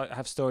sort of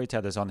have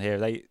storytellers on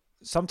here,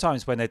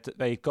 sometimes when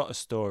they've got a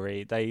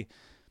story,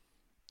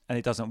 and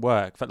it doesn't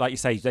work, but like you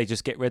say, they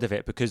just get rid of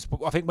it, because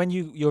I think when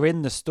you're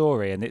in the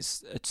story and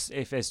it's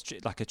if it's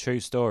like a true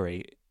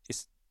story,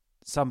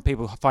 some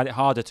people find it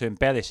harder to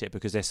embellish it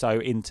because they're so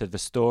into the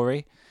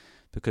story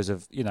because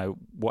of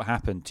what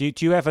happened. Do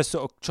you ever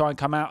sort of try and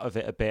come out of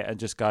it a bit and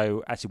just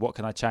go, actually, what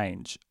can I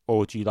change,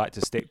 or do you like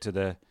to stick to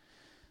the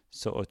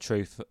sort of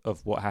truth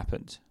of what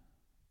happened?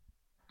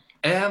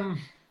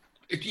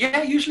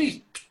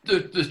 Usually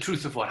the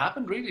truth of what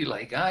happened, really.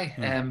 Like I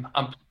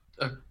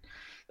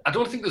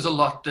don't think there's a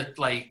lot that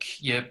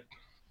like you.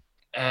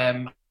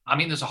 I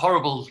mean, there's a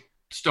horrible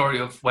story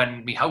of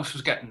when my house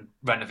was getting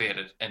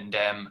renovated, and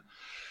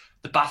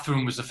the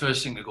bathroom was the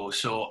first thing to go.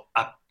 So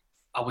I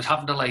was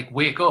having to like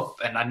wake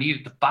up, and I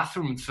needed the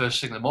bathroom first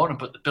thing in the morning,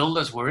 but the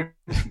builders were in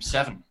from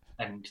 7,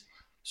 and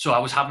so I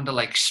was having to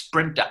like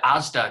sprint to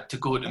Asda to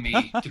go to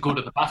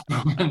the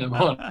bathroom in the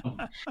morning.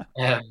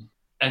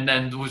 And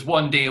then there was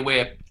one day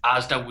where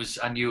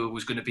Asda I knew it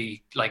was going to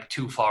be like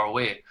too far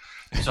away,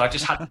 so I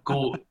just had to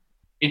go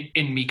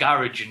in my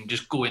garage and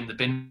just go in the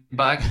bin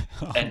bag,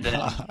 and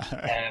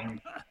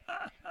then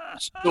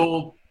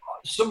so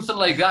something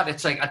like that.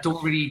 It's like I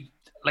don't really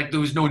like. There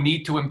was no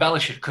need to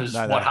embellish it because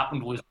what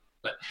happened was.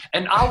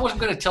 And I wasn't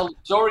going to tell the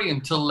story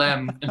until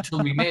my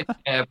mate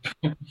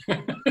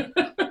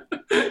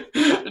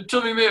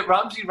until my mate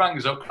Ramsey rang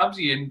us up.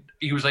 Ramsey, and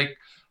he was like,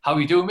 "How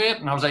you doing, mate?"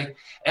 And I was like,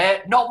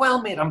 "Not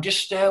well, mate. I'm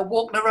just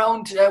walking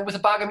around with a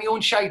bag of my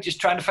own shite, just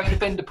trying to find a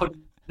bin to put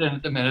in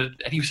at the minute."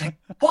 And he was like,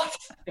 "What?"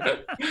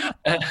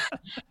 And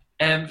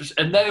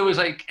then it was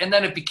like, and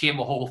then it became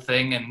a whole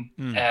thing, and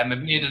it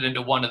made it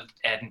into one of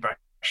the Edinburgh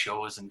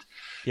shows, and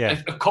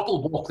a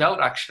couple walked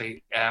out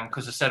actually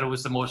because they said it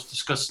was the most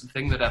disgusting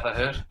thing they'd ever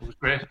heard. It was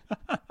great.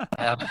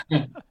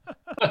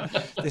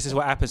 This is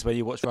what happens when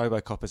you watch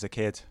RoboCop as a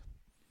kid.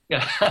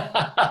 Yeah.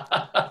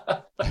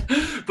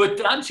 But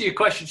to answer your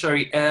question,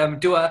 sorry,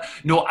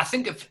 no, I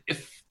think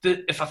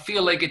if I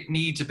feel like it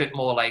needs a bit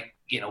more like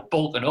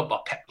bolting up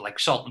or like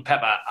salt and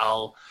pepper,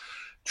 I'll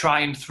try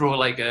and throw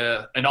like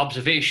an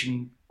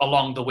observation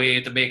along the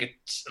way to make it,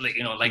 like,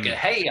 you know, like a,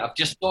 hey, I've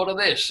just thought of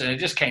this, and it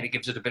just kind of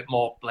gives it a bit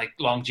more like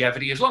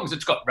longevity, as long as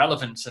it's got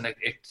relevance and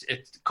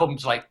it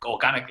comes like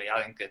organically.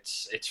 I think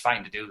it's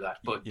fine to do that.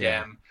 But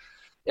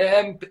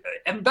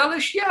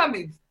embellish, I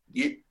mean,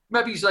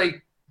 maybe he's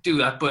like, do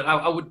that, but I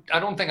hope I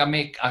don't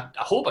make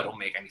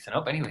anything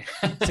up anyway.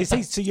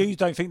 So you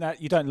don't think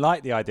that, you don't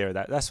like the idea of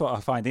that? That's what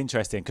I find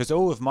interesting, because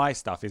all of my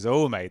stuff is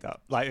all made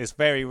up. Like, it's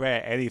very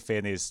rare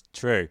anything is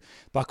true,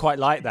 but I quite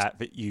like that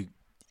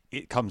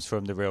it comes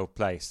from the real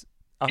place.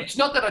 It's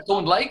not that I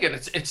don't like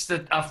it. It's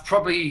that I've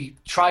probably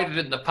tried it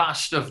in the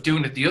past of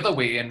doing it the other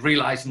way and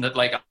realizing that,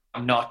 like,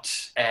 I'm not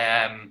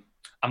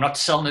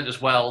selling it as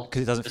well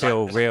because it doesn't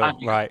feel real,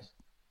 right?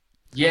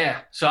 Yeah,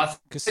 so I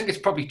think it's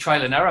probably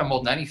trial and error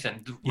more than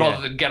anything, rather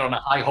than get on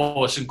a high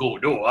horse and go,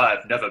 no,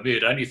 I've never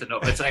made anything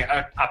up. It's like,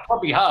 I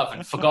probably have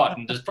and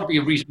forgotten. There's probably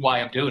a reason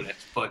why I'm doing it.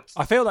 But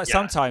I feel like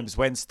sometimes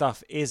when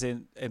stuff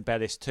isn't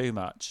embellished too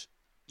much,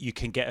 you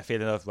can get a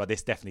feeling of, well,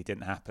 this definitely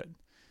didn't happen.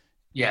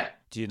 Yeah.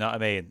 Do you know what I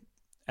mean?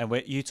 And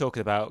when you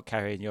talking about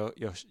carrying your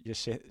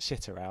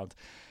shit around,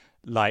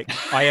 like,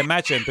 I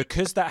imagine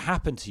because that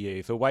happened to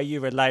you, the way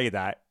you relay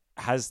that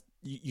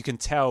you can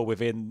tell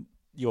within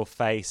your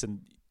face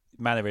and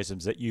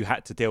mannerisms that you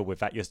had to deal with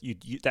that. You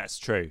that's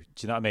true.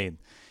 Do you know what I mean?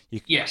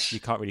 Yes. You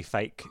can't really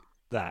fake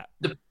that.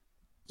 The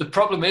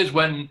problem is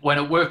when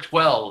it worked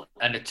well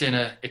and it's in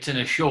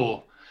a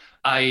show,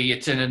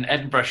 it's in an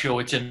Edinburgh show,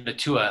 it's in a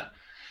tour,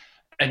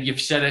 and you've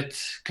said it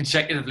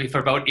consecutively for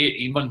about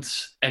 18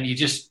 months, and you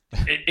just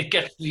it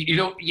gets, you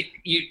know,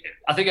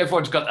 I think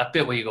everyone's got that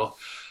bit where you go,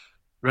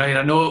 right,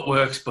 I know it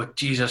works, but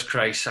Jesus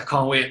Christ, I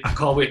can't wait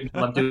until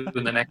I'm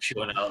doing the next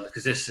show now,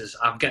 because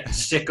I'm getting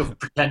sick of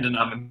pretending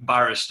I'm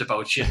embarrassed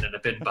about shit in a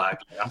bin bag.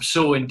 I'm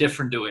so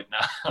indifferent to it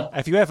now.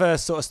 Have you ever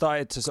sort of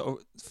started to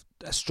sort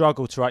of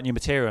struggle to write new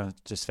material and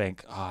just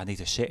think, oh, I need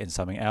to shit in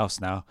something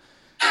else now?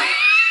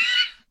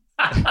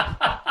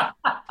 I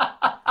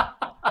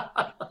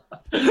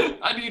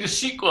need a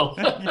sequel.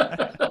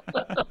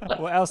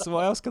 What else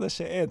can I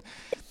shit in?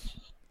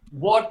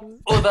 What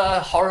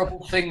other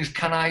horrible things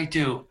can I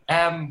do?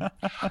 I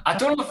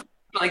don't know if,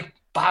 like,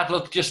 bad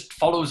luck just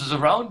follows us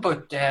around,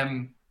 but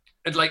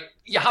like,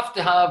 you have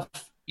to have.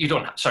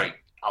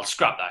 I'll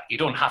scrap that. You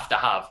don't have to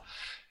have.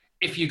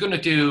 If you're going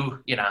to do,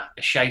 you know,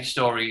 a shite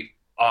story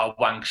or a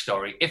wank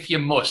story, if you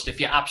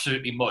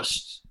absolutely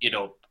must, you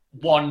know,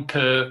 one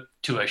per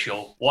tour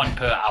show, one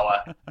per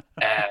hour.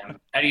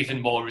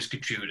 Anything more is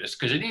gratuitous,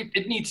 because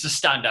it needs to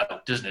stand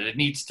out, doesn't it? There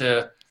needs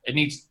to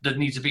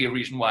be a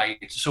reason why.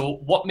 So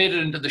what made it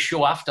into the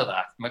show after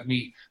that?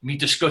 Me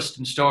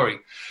disgusting story.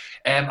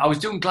 I was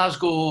doing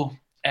Glasgow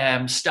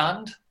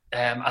Stand.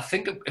 I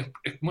think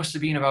it must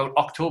have been about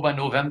October,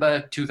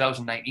 November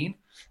 2019.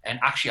 And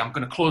actually, I'm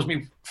going to close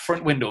my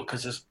front window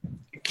because there's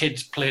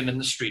kids playing in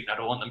the street, and I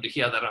don't want them to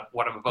hear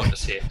what I'm about to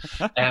say.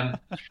 I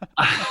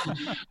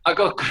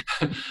got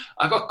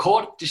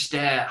caught just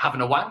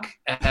having a wank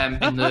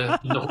in the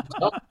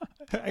hotel.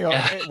 Hang on,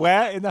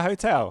 where in the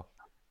hotel?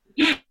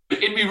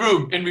 In my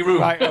room.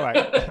 Right, all right.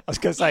 I was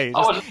going to say,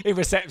 in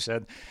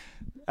reception.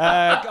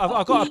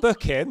 I've got a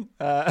booking.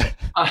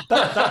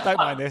 Don't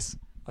mind this.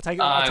 I'll take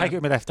it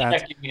with my left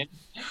hand.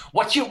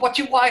 What's your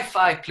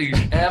Wi-Fi, please?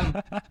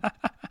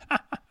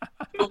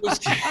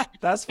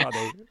 That's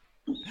funny.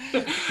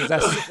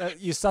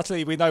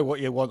 We know what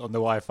you want on the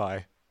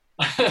Wi-Fi.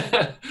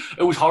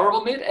 It was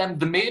horrible, mate. And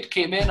the maid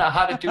came in. I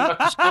had to do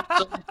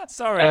that.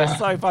 Sorry, it's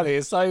so funny.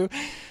 It's so.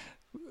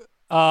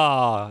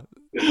 Well,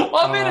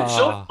 I mean, it's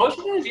so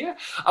funny, yeah.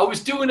 I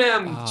was doing.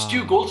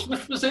 Stu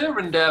Goldsmith was there,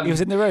 and he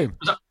was in the room.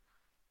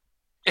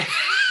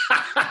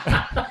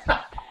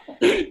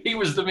 He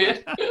was the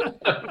mate.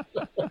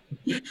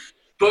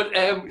 But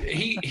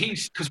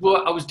he's because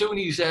I was doing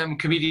his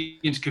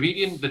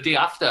comedian the day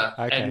after,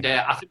 and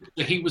I think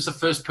he was the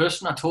first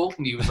person I told,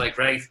 and he was like,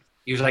 right,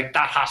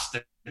 that has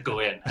to go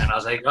in, and I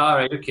was like, all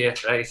right, okay,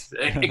 right.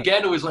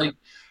 Again, it was like,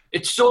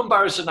 it's so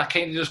embarrassing. I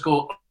kind of just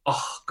go,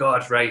 oh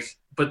God, right.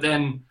 But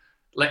then,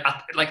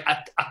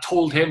 I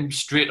told him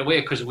straight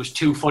away because it was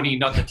too funny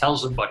not to tell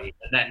somebody,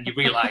 and then you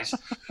realise,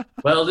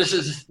 well, this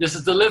is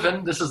the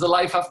living, this is the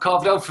life I've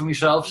carved out for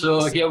myself.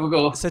 So here we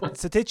go. So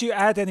did you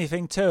add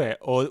anything to it,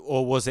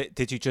 or was it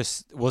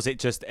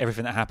just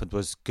everything that happened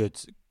was good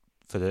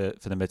for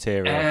the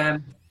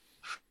material?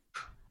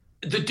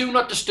 The do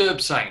not disturb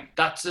sign.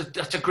 That's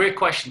a great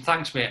question.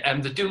 Thanks, mate.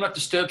 The do not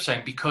disturb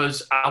sign,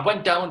 because I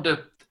went down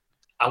to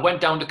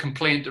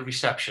complain to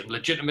reception.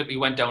 Legitimately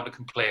went down to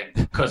complain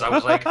because I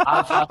was like,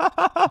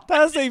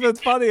 That's even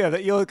funnier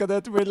that you're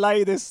going to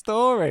relay this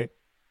story.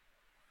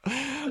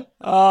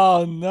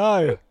 Oh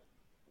no.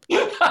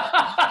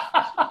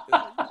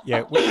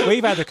 Yeah,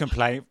 we've had a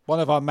complaint. One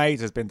of our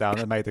maids has been down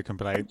and made a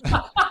complaint.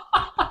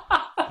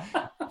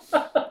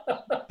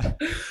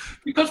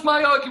 Because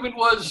my argument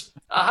was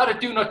I had a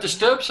do not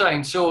disturb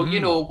sign. So,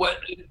 you know,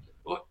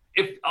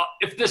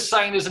 if this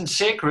sign isn't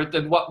sacred,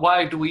 then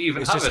why do we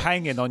even have it? It's just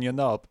hanging on your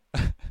knob.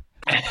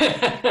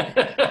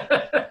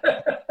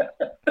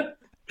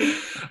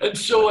 And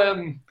so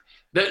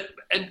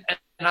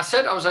I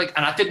said, I was like,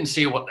 and I didn't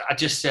say what, I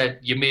just said,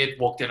 your mate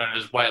walked in on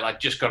us while I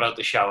just got out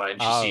the shower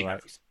and she seen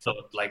it. So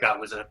like that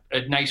was a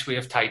nice way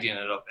of tidying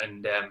it up.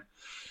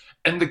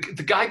 And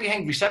the guy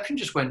behind reception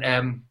just went,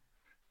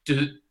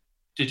 did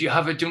you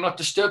have a do not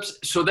disturb?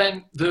 So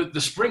then the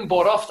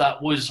springboard off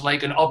that was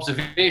like an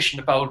observation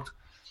about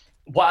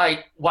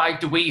why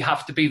do we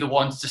have to be the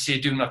ones to say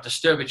do not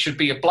disturb? It should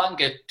be a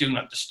blanket do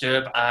not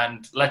disturb,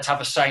 and let's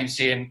have a sign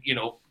saying,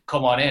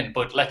 come on in,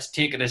 but let's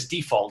take it as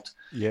default.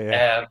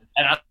 Yeah.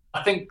 And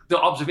I think the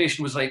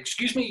observation was like,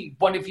 excuse me,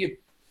 one of your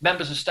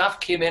members of staff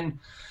came in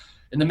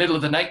the middle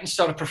of the night and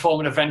started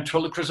performing a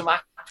ventriloquism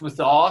act with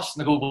the arse.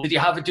 And they go, well, did you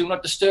have a do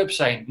not disturb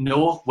sign?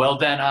 No. Well,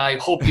 then I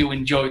hope you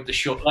enjoyed the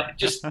show. Like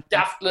just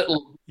daft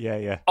little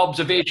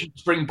observation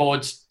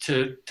springboards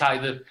to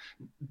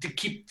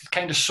keep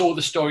kind of sew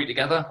the story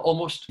together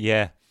almost.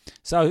 Yeah.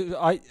 So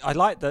I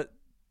like that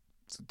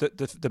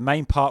the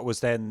main part was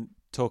then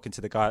talking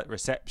to the guy at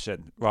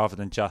reception rather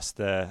than just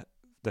the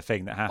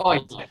thing that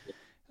happened.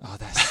 Oh,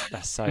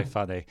 that's so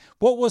funny.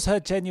 What was her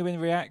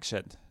genuine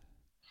reaction?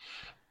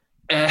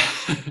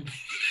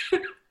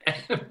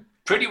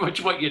 Pretty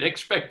much what you'd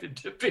expect it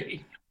to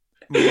be.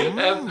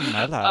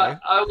 Hello.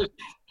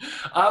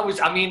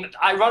 I mean,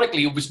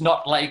 ironically, it was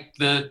not like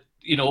the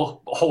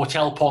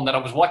hotel porn that I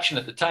was watching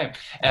at the time.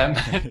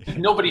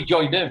 Nobody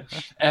joined in,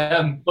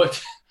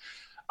 but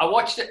I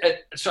watched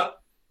it. So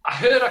I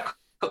heard and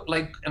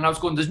I was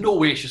going, "There's no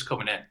way she's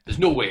coming in. There's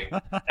no way."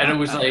 And it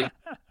was like.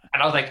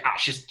 And I was like,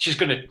 she's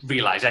going to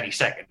realise any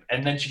second.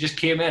 And then she just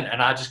came in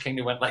and I just kind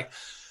of went like,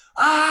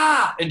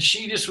 and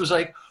she just was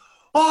like,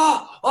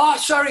 oh,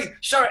 sorry.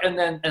 And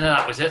then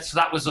that was it. So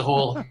that was the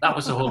whole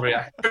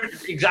reaction.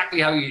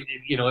 Exactly how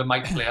it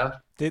might play out.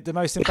 The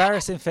most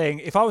embarrassing thing,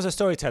 if I was a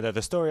storyteller,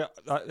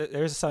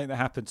 there is something that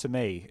happened to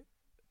me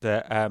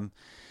that,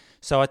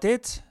 so I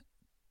did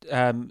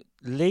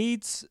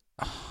Leeds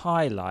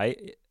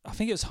Highlight. I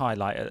think it was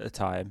Highlight at the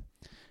time.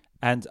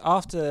 And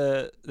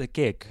after the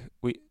gig,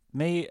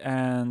 me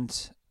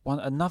and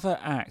another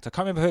act, I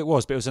can't remember who it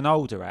was, but it was an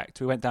older act.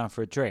 We went down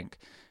for a drink,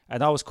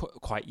 and I was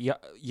quite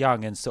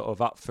young and sort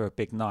of up for a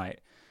big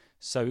night.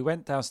 So we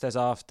went downstairs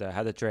after,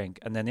 had a drink,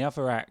 and then the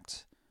other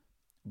act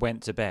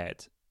went to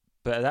bed.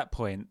 But at that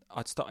point,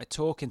 I'd started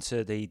talking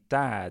to the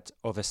dad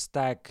of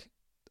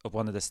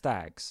one of the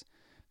stags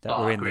that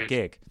were in the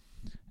gig,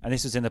 and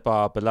this was in the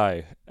bar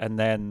below. And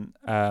then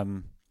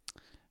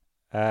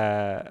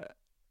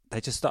they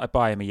just started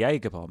buying me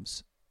Jaeger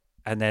bombs,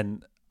 and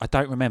then I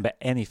don't remember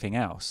anything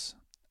else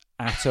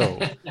at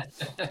all.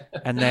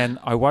 And then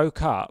I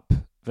woke up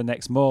the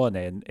next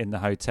morning in the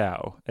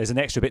hotel. There's an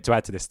extra bit to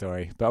add to this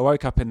story, but I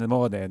woke up in the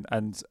morning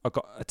and I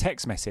got a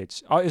text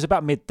message. It was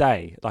about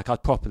midday, like I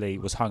properly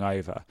was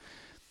hungover.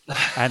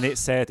 And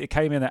it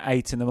came in at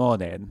 8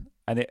 a.m,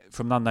 and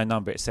from an unknown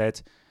number, it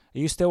said, "Are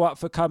you still up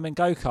for coming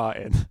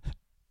go-karting?"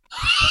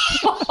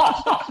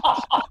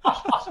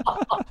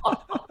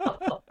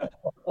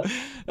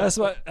 That's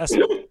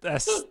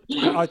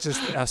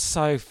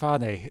so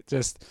funny.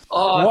 Just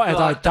what had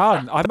I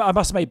done? I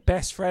must have made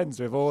best friends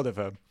with all of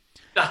them.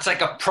 That's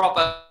like a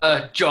proper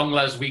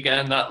jonglers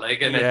weekend, that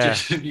like, and it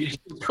just you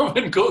come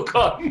and go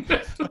on.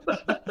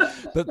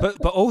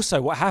 but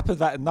also what happened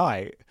that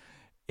night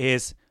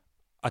is,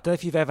 I don't know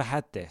if you've ever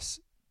had this.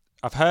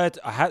 I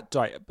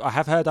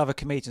have heard other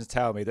comedians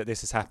tell me that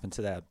this has happened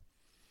to them.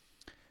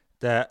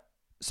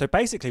 So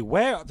basically,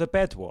 where the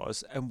bed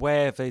was and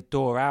where the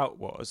door out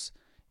was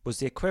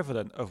the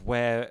equivalent of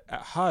where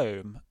at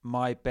home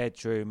my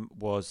bedroom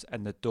was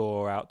and the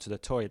door out to the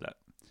toilet.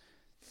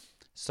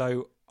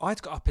 So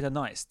I'd got up in the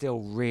night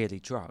still really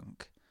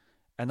drunk,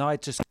 and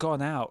I'd just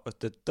gone out of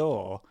the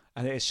door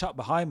and it had shut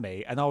behind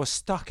me, and I was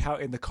stuck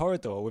out in the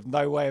corridor with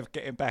no way of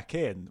getting back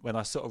in when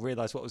I sort of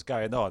realised what was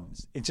going on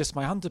in just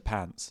my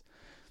underpants.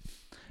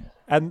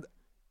 And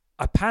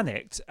I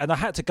panicked and I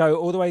had to go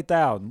all the way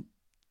down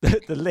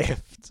the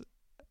lift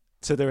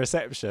to the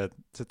reception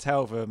to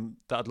tell them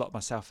that I'd locked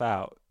myself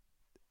out.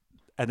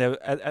 And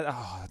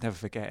I'll never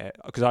forget it,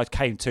 because I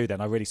came to then,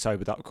 I really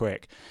sobered up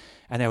quick,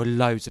 and there were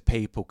loads of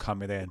people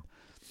coming in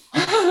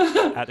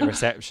at the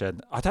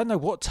reception. I don't know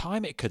what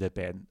time it could have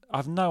been.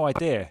 I've no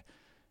idea.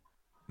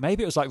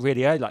 Maybe it was like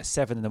really early, like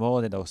 7 a.m.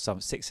 or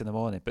 6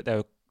 a.m, but there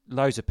were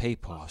loads of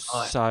people.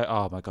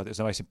 Oh my God, it was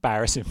the most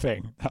embarrassing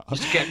thing.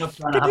 Just getting up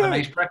trying to have a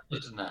nice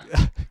breakfast and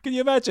that. Can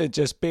you imagine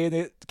just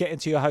getting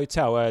to your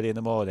hotel early in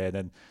the morning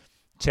and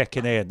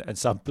checking in, and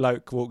some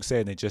bloke walks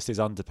in just his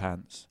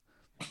underpants?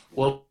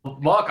 Well,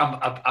 Mark,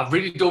 I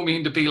really don't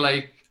mean to be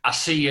like, I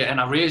see you and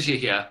I raise you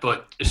here,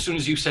 but as soon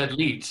as you said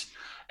Leeds,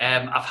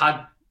 I've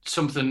had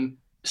something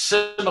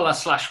similar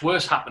 /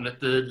 worse happen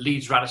at the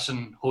Leeds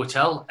Radisson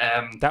Hotel.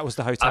 That was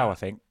the hotel, I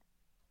think.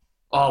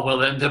 Oh, well,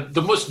 then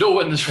they must know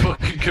when there's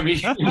fucking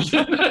comedians.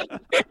 Because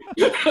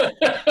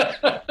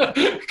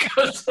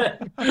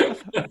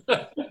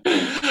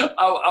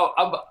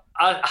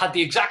I had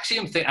the exact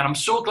same thing, and I'm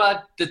so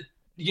glad that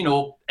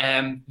you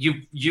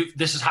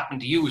this has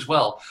happened to you as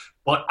well.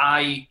 But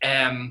I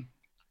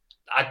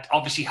I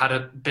obviously had a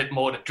bit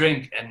more to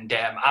drink, and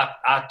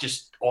I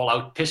just all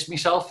out pissed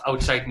myself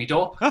outside my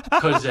door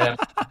because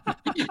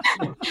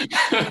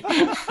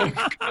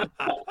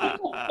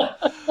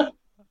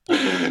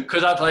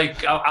because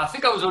I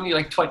think I was only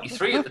like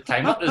 23 at the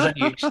time. Not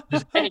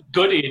there's any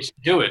good age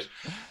to do it.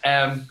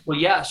 But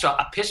yeah, so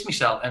I pissed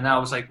myself, and I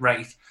was like,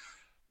 right,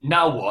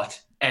 now what?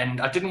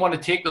 And I didn't want to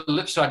take the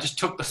lift, so I just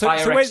took the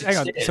fire exit. Hang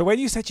on. So when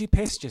you said you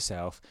pissed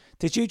yourself,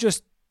 did you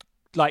just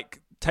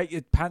like take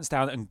your pants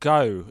down and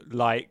go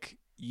like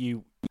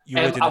you would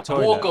in the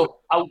toilet?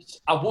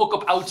 I woke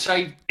up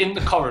outside in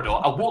the corridor.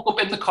 I woke up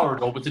in the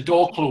corridor with the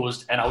door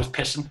closed, and I was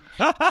pissing.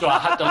 So I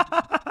had to.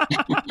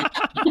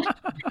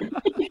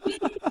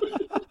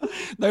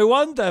 No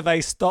wonder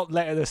they stopped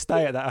letting us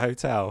stay at that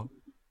hotel.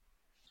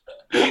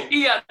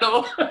 Yeah,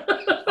 no.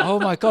 Oh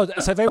my God!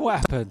 So then what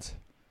happened?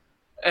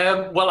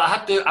 Well,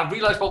 I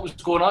realised what was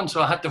going on,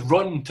 so I had to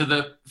run to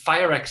the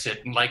fire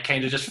exit and like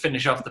kind of just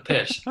finish off the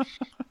piss.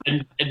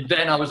 and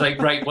then I was like,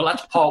 right, well,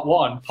 that's part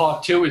one.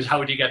 Part two is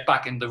how do you get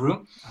back in the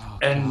room? Oh,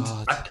 and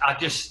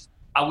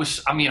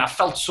I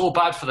felt so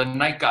bad for the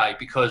night guy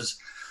because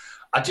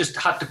I just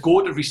had to go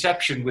to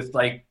reception with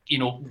like,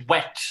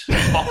 wet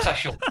boxer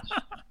shorts.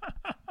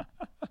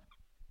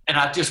 And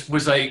I just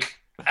was like,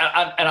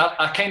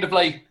 I kind of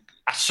like,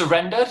 I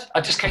surrendered.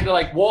 I just kind of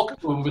like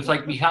walked to him with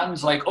like my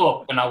hands like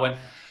up, and I went,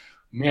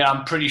 "Man,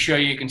 I'm pretty sure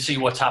you can see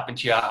what's happened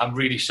to you. I'm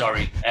really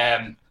sorry.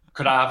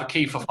 Could I have a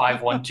key for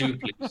 512,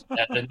 please?"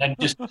 And then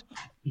just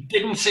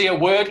didn't say a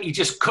word. He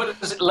just cut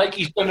it like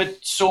he's done it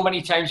so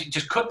many times. He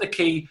just cut the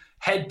key,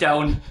 head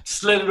down,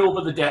 slid it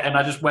over the deck, and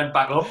I just went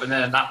back up. And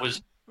then that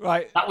was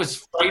right. That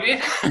was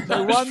Friday.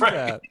 No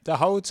wonder the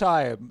whole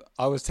time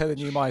I was telling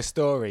you my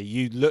story,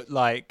 you looked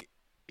like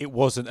it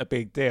wasn't a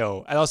big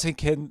deal. And I was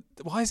thinking,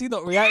 why is he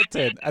not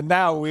reacting? And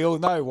now we all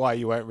know why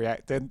you weren't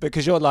reacting,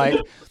 because you're like,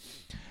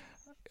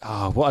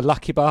 oh, what a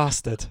lucky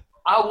bastard.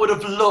 I would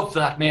have loved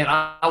that, man.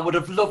 I would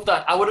have loved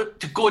that. I would have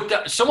to go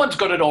down. Someone's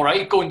got it all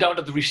right, going down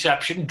to the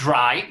reception,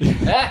 dry.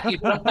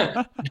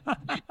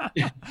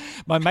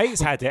 My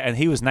mate's had it and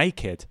he was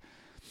naked.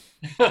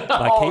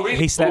 Like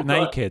he slept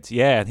naked,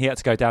 yeah, and he had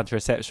to go down to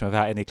reception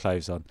without any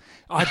clothes on.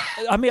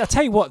 I mean, I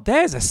tell you what,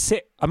 there's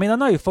I mean, I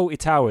know Fawlty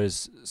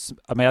Towers.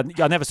 I mean,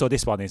 I never saw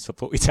this one in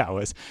Fawlty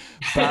Towers,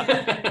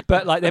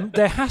 but like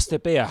there has to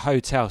be a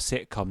hotel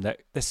sitcom that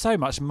there's so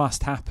much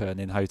must happen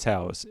in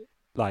hotels.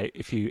 Like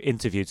if you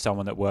interviewed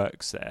someone that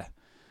works there.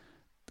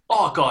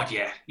 Oh God,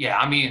 yeah.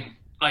 I mean,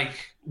 like,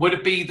 would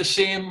it be the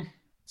same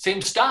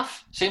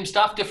staff,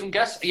 different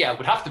guests? Yeah, it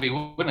would have to be,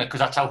 wouldn't it? Because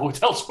that's how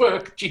hotels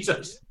work.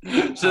 Jesus.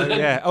 So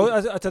yeah. Oh,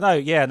 I don't know.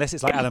 Yeah, unless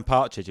it's like Alan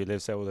Partridge who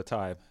lives there all the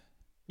time.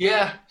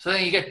 Yeah. So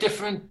then you get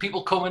different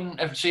people coming.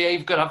 So yeah,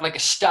 you've got to have like a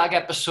stag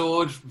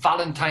episode,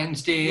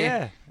 Valentine's Day.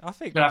 Yeah, I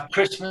think. You're gonna have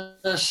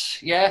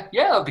Christmas. Yeah,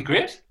 that'd be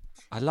great.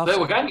 I love. There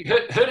we go. You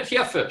heard it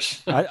here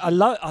first. I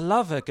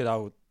love a good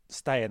old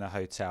stay in a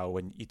hotel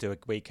when you do a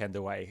weekend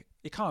away.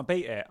 You can't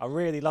beat it. I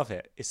really love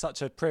it. It's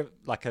such a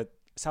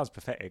it sounds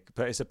pathetic,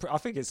 but I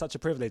think it's such a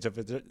privilege of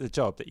the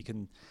job that you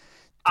can.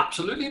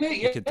 Absolutely, mate.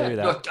 Yeah, you can do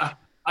that. Look,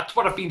 that's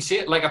what I've been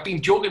saying. Like I've been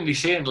jokingly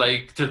saying,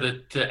 like to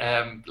the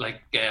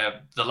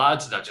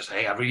lads that just,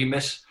 hey, I really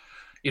miss,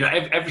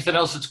 everything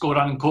else that's going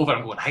on in COVID.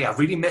 I'm going, hey, I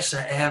really miss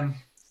I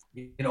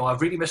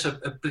really miss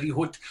a bloody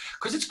hotel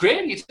because it's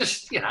great. You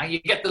just, you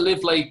get to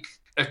live like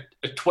a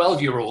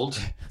 12-year-old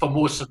for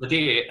most of the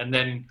day and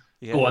then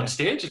go on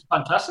stage. It's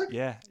fantastic.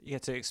 Yeah, you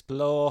get to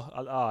explore.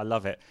 I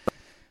love it.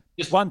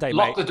 Just one day,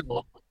 lock mate. the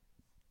door.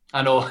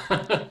 I know.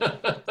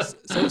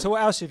 so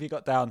what else have you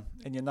got down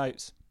in your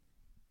notes?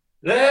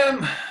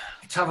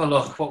 Let's have a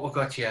look. What we've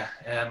got here.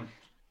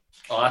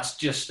 That's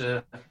just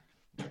a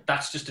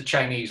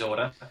Chinese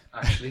order,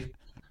 actually.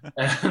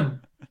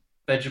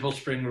 Vegetable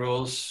spring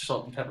rolls,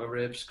 salt and pepper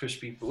ribs,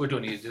 crispy. But we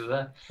don't need to do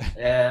that.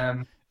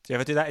 Do you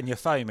ever do that in your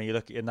phone when you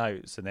look at your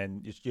notes and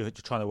then you're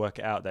trying to work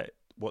it out that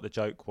what the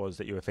joke was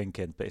that you were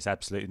thinking, but it's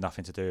absolutely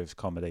nothing to do with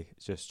comedy?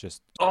 It's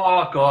just.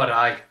 Oh God,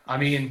 I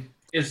mean,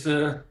 is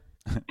the.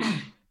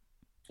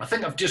 I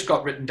think I've just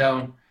got written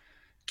down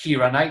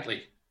Keira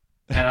Knightley,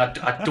 and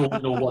I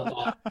don't know what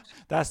that.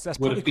 That's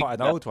probably quite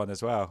an old one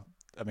as well.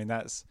 I mean,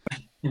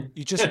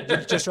 you just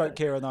wrote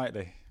Keira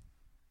Knightley.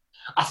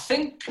 I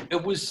think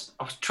it was.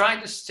 I was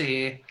trying to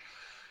say.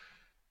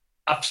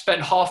 I've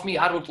spent half my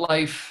adult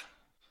life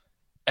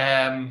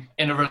in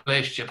a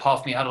relationship,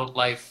 half my adult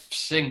life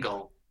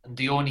single, and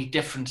the only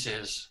difference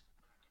is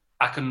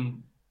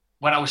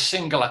when I was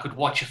single, I could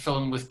watch a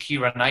film with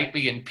Keira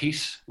Knightley in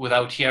peace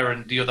without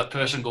hearing the other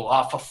person go,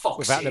 for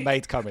fuck's sake. Without the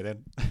maid coming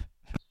in.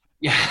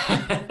 Yeah.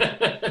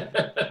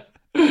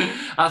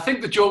 I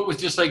think the joke was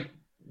just like,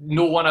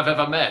 no one I've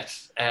ever met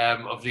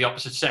of the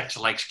opposite sex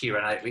likes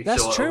Keira Knightley.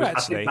 That's true,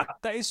 actually.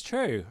 That is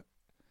true.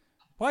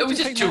 Why it was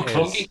just too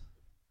clunky.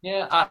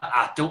 Yeah,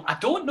 I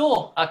don't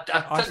know. I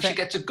think she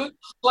gets a good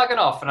slagging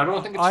off, and I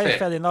don't think it's fair. I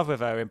fell in love with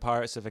her in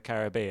Pirates of the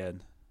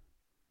Caribbean.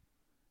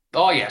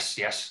 Oh, yes.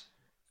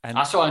 And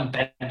I saw her in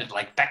Bended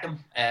Like Beckham.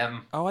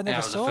 I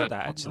never saw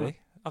that, actually.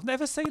 I've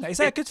never seen it. Is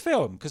that a good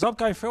film? Because I'm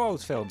going through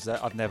old films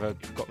that I've never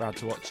got round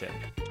to watch it.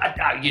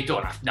 You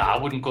don't have. No, I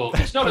wouldn't go.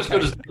 It's not as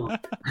good as.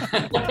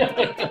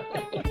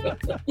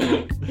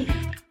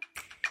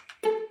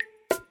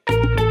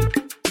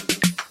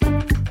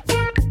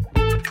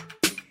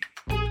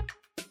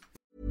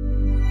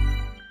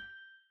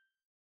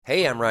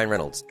 Hey, I'm Ryan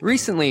Reynolds.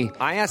 Recently,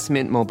 I asked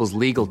Mint Mobile's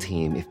legal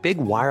team if big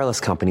wireless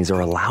companies are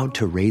allowed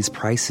to raise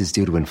prices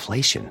due to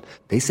inflation.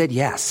 They said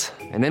yes.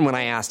 And then when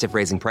I asked if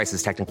raising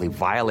prices technically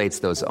violates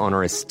those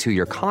onerous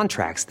 2-year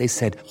contracts, they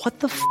said,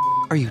 "What the f***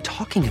 are you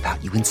talking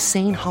about, you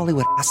insane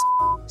Hollywood ass?"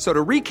 So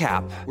to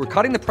recap, we're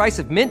cutting the price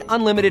of Mint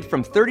Unlimited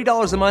from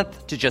 $30 a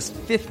month to just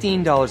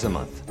 $15 a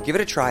month. Give it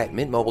a try at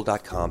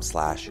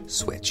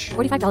mintmobile.com/switch.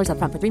 $45 up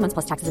front for 3 months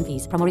plus taxes and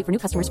fees. Promo rate for new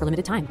customers for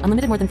limited time.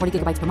 Unlimited more than 40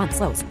 gigabytes per month.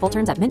 Slows full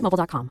terms at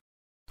mintmobile.com.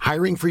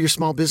 Hiring for your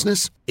small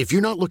business? If you're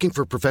not looking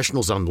for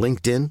professionals on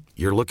LinkedIn,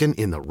 you're looking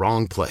in the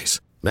wrong place.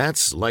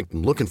 That's like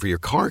looking for your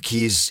car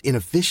keys in a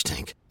fish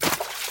tank.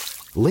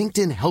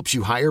 LinkedIn helps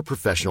you hire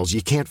professionals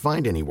you can't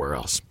find anywhere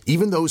else,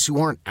 even those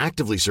who aren't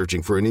actively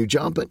searching for a new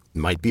job but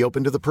might be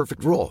open to the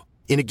perfect role.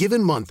 In a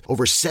given month,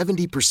 over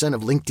 70%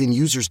 of LinkedIn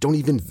users don't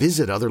even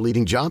visit other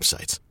leading job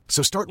sites.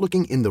 So start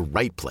looking in the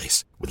right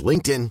place. With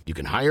LinkedIn, you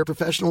can hire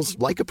professionals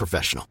like a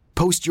professional.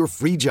 Post your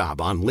free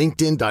job on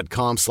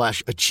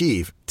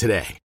linkedin.com/achieve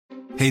today.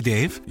 Hey,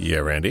 Dave. Yeah,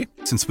 Randy.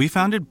 Since we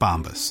founded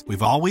Bombas,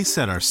 we've always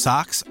said our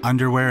socks,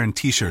 underwear, and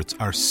T-shirts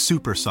are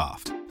super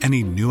soft.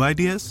 Any new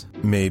ideas?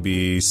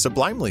 Maybe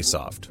sublimely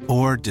soft.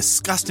 Or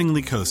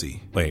disgustingly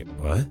cozy. Wait,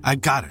 what? I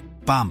got it.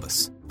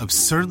 Bombas.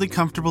 Absurdly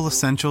comfortable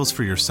essentials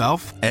for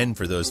yourself and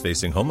for those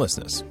facing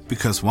homelessness.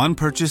 Because one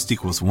purchased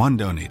equals one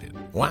donated.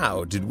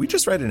 Wow, did we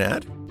just write an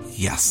ad?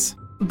 Yes.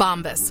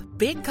 Bombas.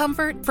 Big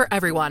comfort for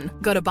everyone.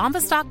 Go to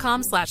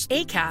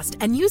bombas.com/ACAST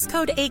and use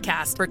code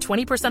ACAST for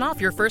 20% off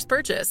your first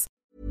purchase.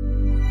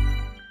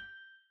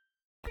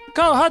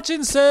 Carl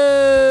Hutchinson!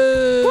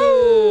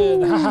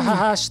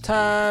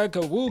 Hashtag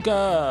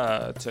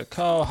Wooga to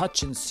Carl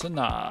Hutchinson.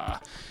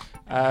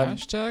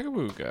 Hashtag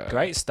Wooga.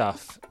 Great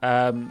stuff.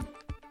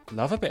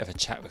 Love a bit of a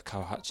chat with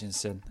Carl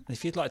Hutchinson.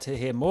 If you'd like to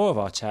hear more of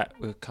our chat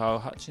with Carl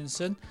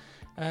Hutchinson,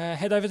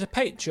 head over to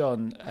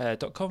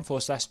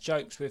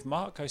patreon.com/jokes with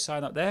Mark. Go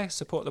sign up there,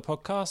 support the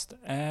podcast,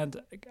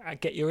 and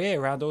get your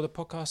ear around all the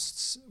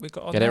podcasts we've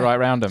got on there. Get it right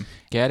round them.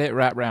 Get it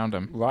wrapped round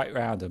them. Right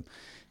round them.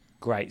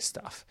 Great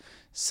stuff.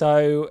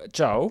 So,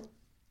 Joel.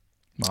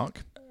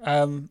 Mark.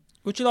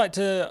 Would you like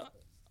to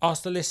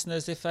ask the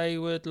listeners if they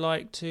would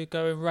like to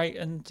go and rate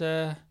and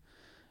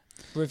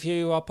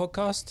review our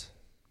podcast?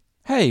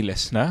 Hey,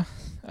 listener.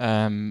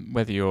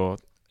 Whether you're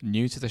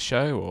new to the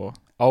show or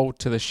old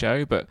to the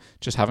show but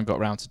just haven't got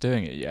around to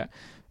doing it yet,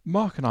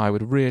 Mark and I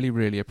would really,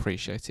 really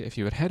appreciate it if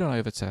you would head on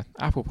over to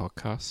Apple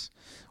Podcasts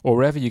or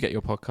wherever you get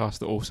your podcast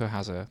that also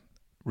has a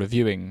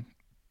reviewing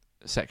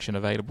section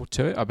available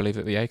to it. I believe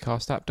that the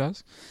Acast app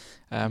does.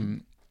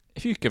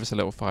 If you could give us a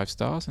little 5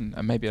 stars and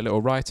maybe a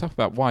little write-up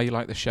about why you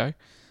like the show,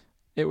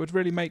 it would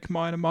really make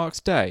mine and Mark's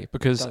day.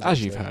 Because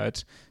as you've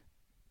heard,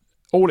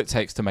 all it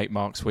takes to make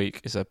Mark's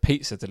week is a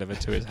pizza delivered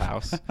to his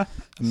house.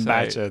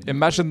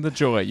 Imagine the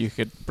joy you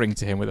could bring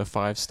to him with a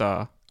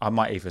 5-star. I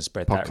might even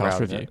spread that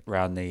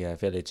around the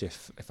village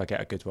if I get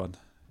a good one.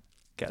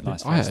 Get a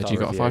nice 5-star I heard you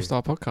got a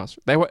 5-star podcast.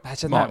 They will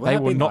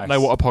not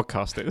know what a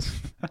podcast is.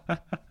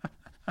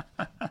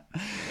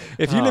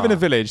 If you live in a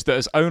village that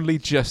has only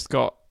just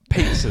got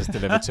pizzas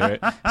delivered to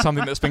it,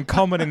 something that's been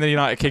common in the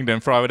United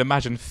Kingdom for, I would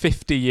imagine,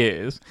 50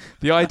 years,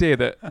 the idea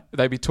that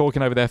they'd be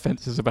talking over their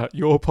fences about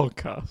your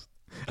podcast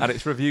and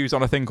its reviews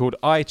on a thing called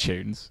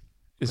iTunes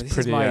is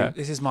pretty...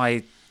 This is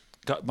my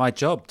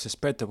job, to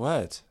spread the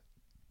word.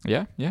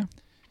 Yeah. And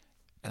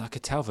I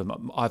could tell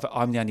them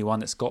I'm the only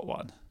one that's got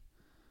one.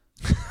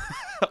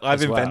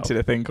 I've invented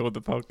a thing called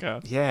the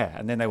podcast. Yeah,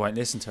 and then they won't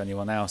listen to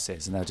anyone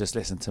else's, and they'll just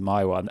listen to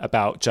my one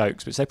about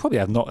jokes, which they probably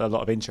have not a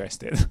lot of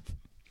interest in.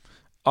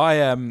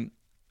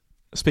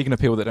 Speaking of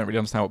people that don't really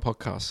understand what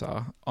podcasts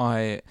are,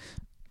 I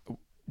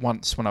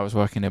once, when I was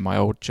working in my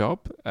old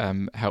job,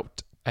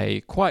 helped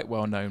a quite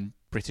well-known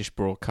British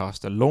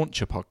broadcaster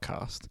launch a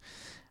podcast,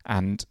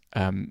 and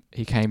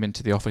he came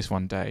into the office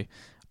one day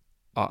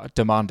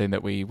demanding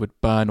that we would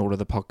burn all of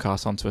the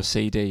podcasts onto a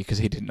CD because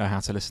he didn't know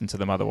how to listen to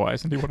them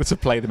otherwise, and he wanted to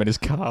play them in his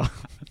car.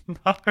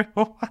 No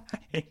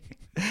way.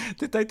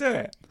 Did they do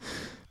it?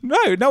 No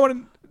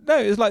one. No,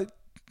 it was like,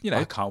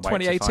 I can't wait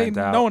 2018. to find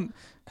out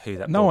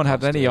No one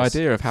had any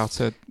idea of how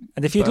to.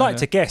 And if you'd like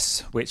to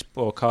guess which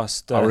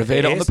broadcast, I'll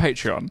reveal it on the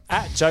Patreon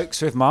at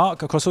Jokes with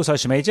Mark across all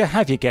social media.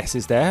 Have your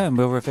guesses there, and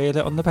we'll reveal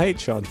it on the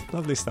Patreon.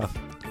 Lovely stuff.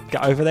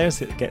 Get over there,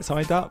 get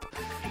signed up.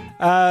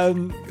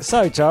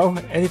 So, Joel,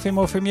 anything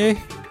more from you?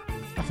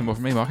 Nothing more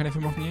from me, Mark.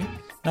 Anything more from you?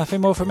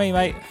 Nothing more from me,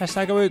 mate.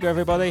 Hashtag Awooga,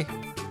 everybody.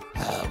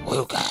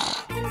 Awooga.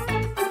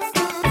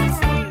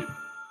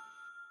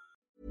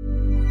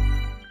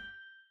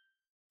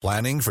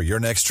 Planning for your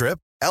next trip?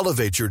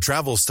 Elevate your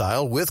travel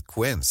style with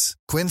Quince.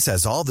 Quince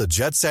has all the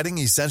jet-setting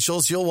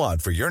essentials you'll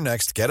want for your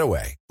next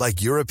getaway,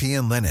 like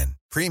European linen,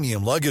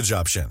 premium luggage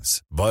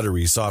options,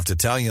 buttery soft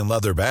Italian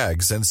leather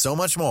bags, and so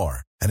much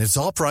more. And it's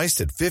all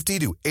priced at 50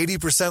 to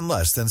 80%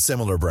 less than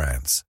similar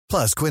brands.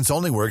 Plus, Quince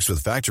only works with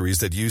factories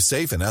that use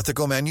safe and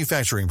ethical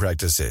manufacturing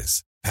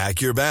practices.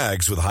 Pack your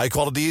bags with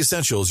high-quality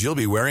essentials you'll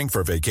be wearing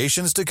for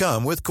vacations to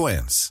come with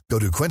Quince. Go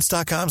to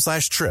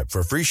quince.com/trip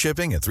for free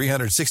shipping and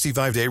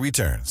 365-day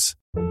returns.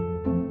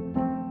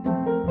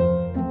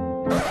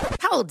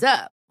 Hold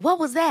up. What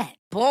was that?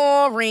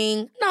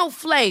 Boring. No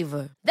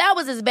flavor. That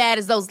was as bad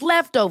as those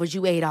leftovers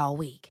you ate all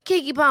week.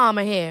 Keke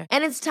Palmer here,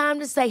 and it's time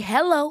to say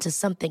hello to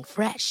something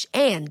fresh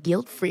and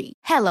guilt-free.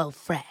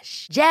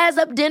 HelloFresh. Jazz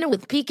up dinner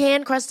with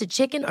pecan-crusted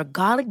chicken or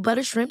garlic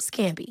butter shrimp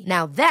scampi.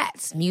 Now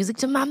that's music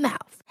to my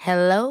mouth.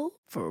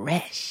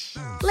 HelloFresh.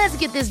 Let's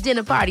get this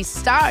dinner party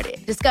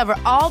started. Discover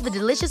all the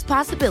delicious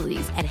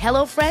possibilities at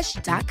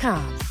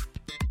HelloFresh.com.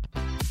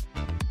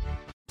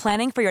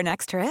 Planning for your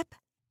next trip?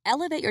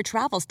 Elevate your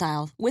travel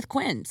style with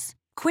Quince.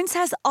 Quince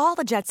has all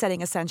the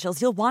jet-setting essentials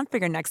you'll want for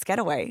your next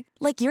getaway,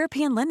 like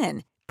European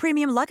linen,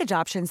 premium luggage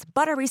options,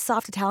 buttery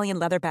soft Italian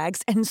leather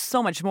bags, and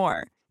so much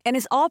more. And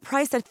is all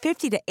priced at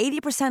 50 to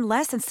 80%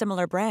 less than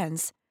similar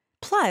brands.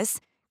 Plus,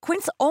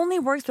 Quince only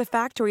works with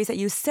factories that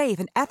use safe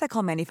and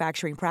ethical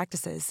manufacturing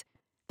practices.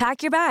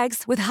 Pack your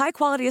bags with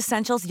high-quality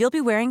essentials you'll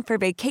be wearing for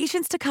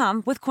vacations to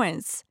come with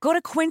Quince. Go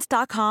to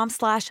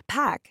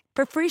quince.com/pack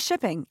for free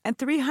shipping and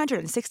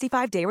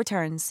 365-day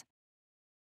returns.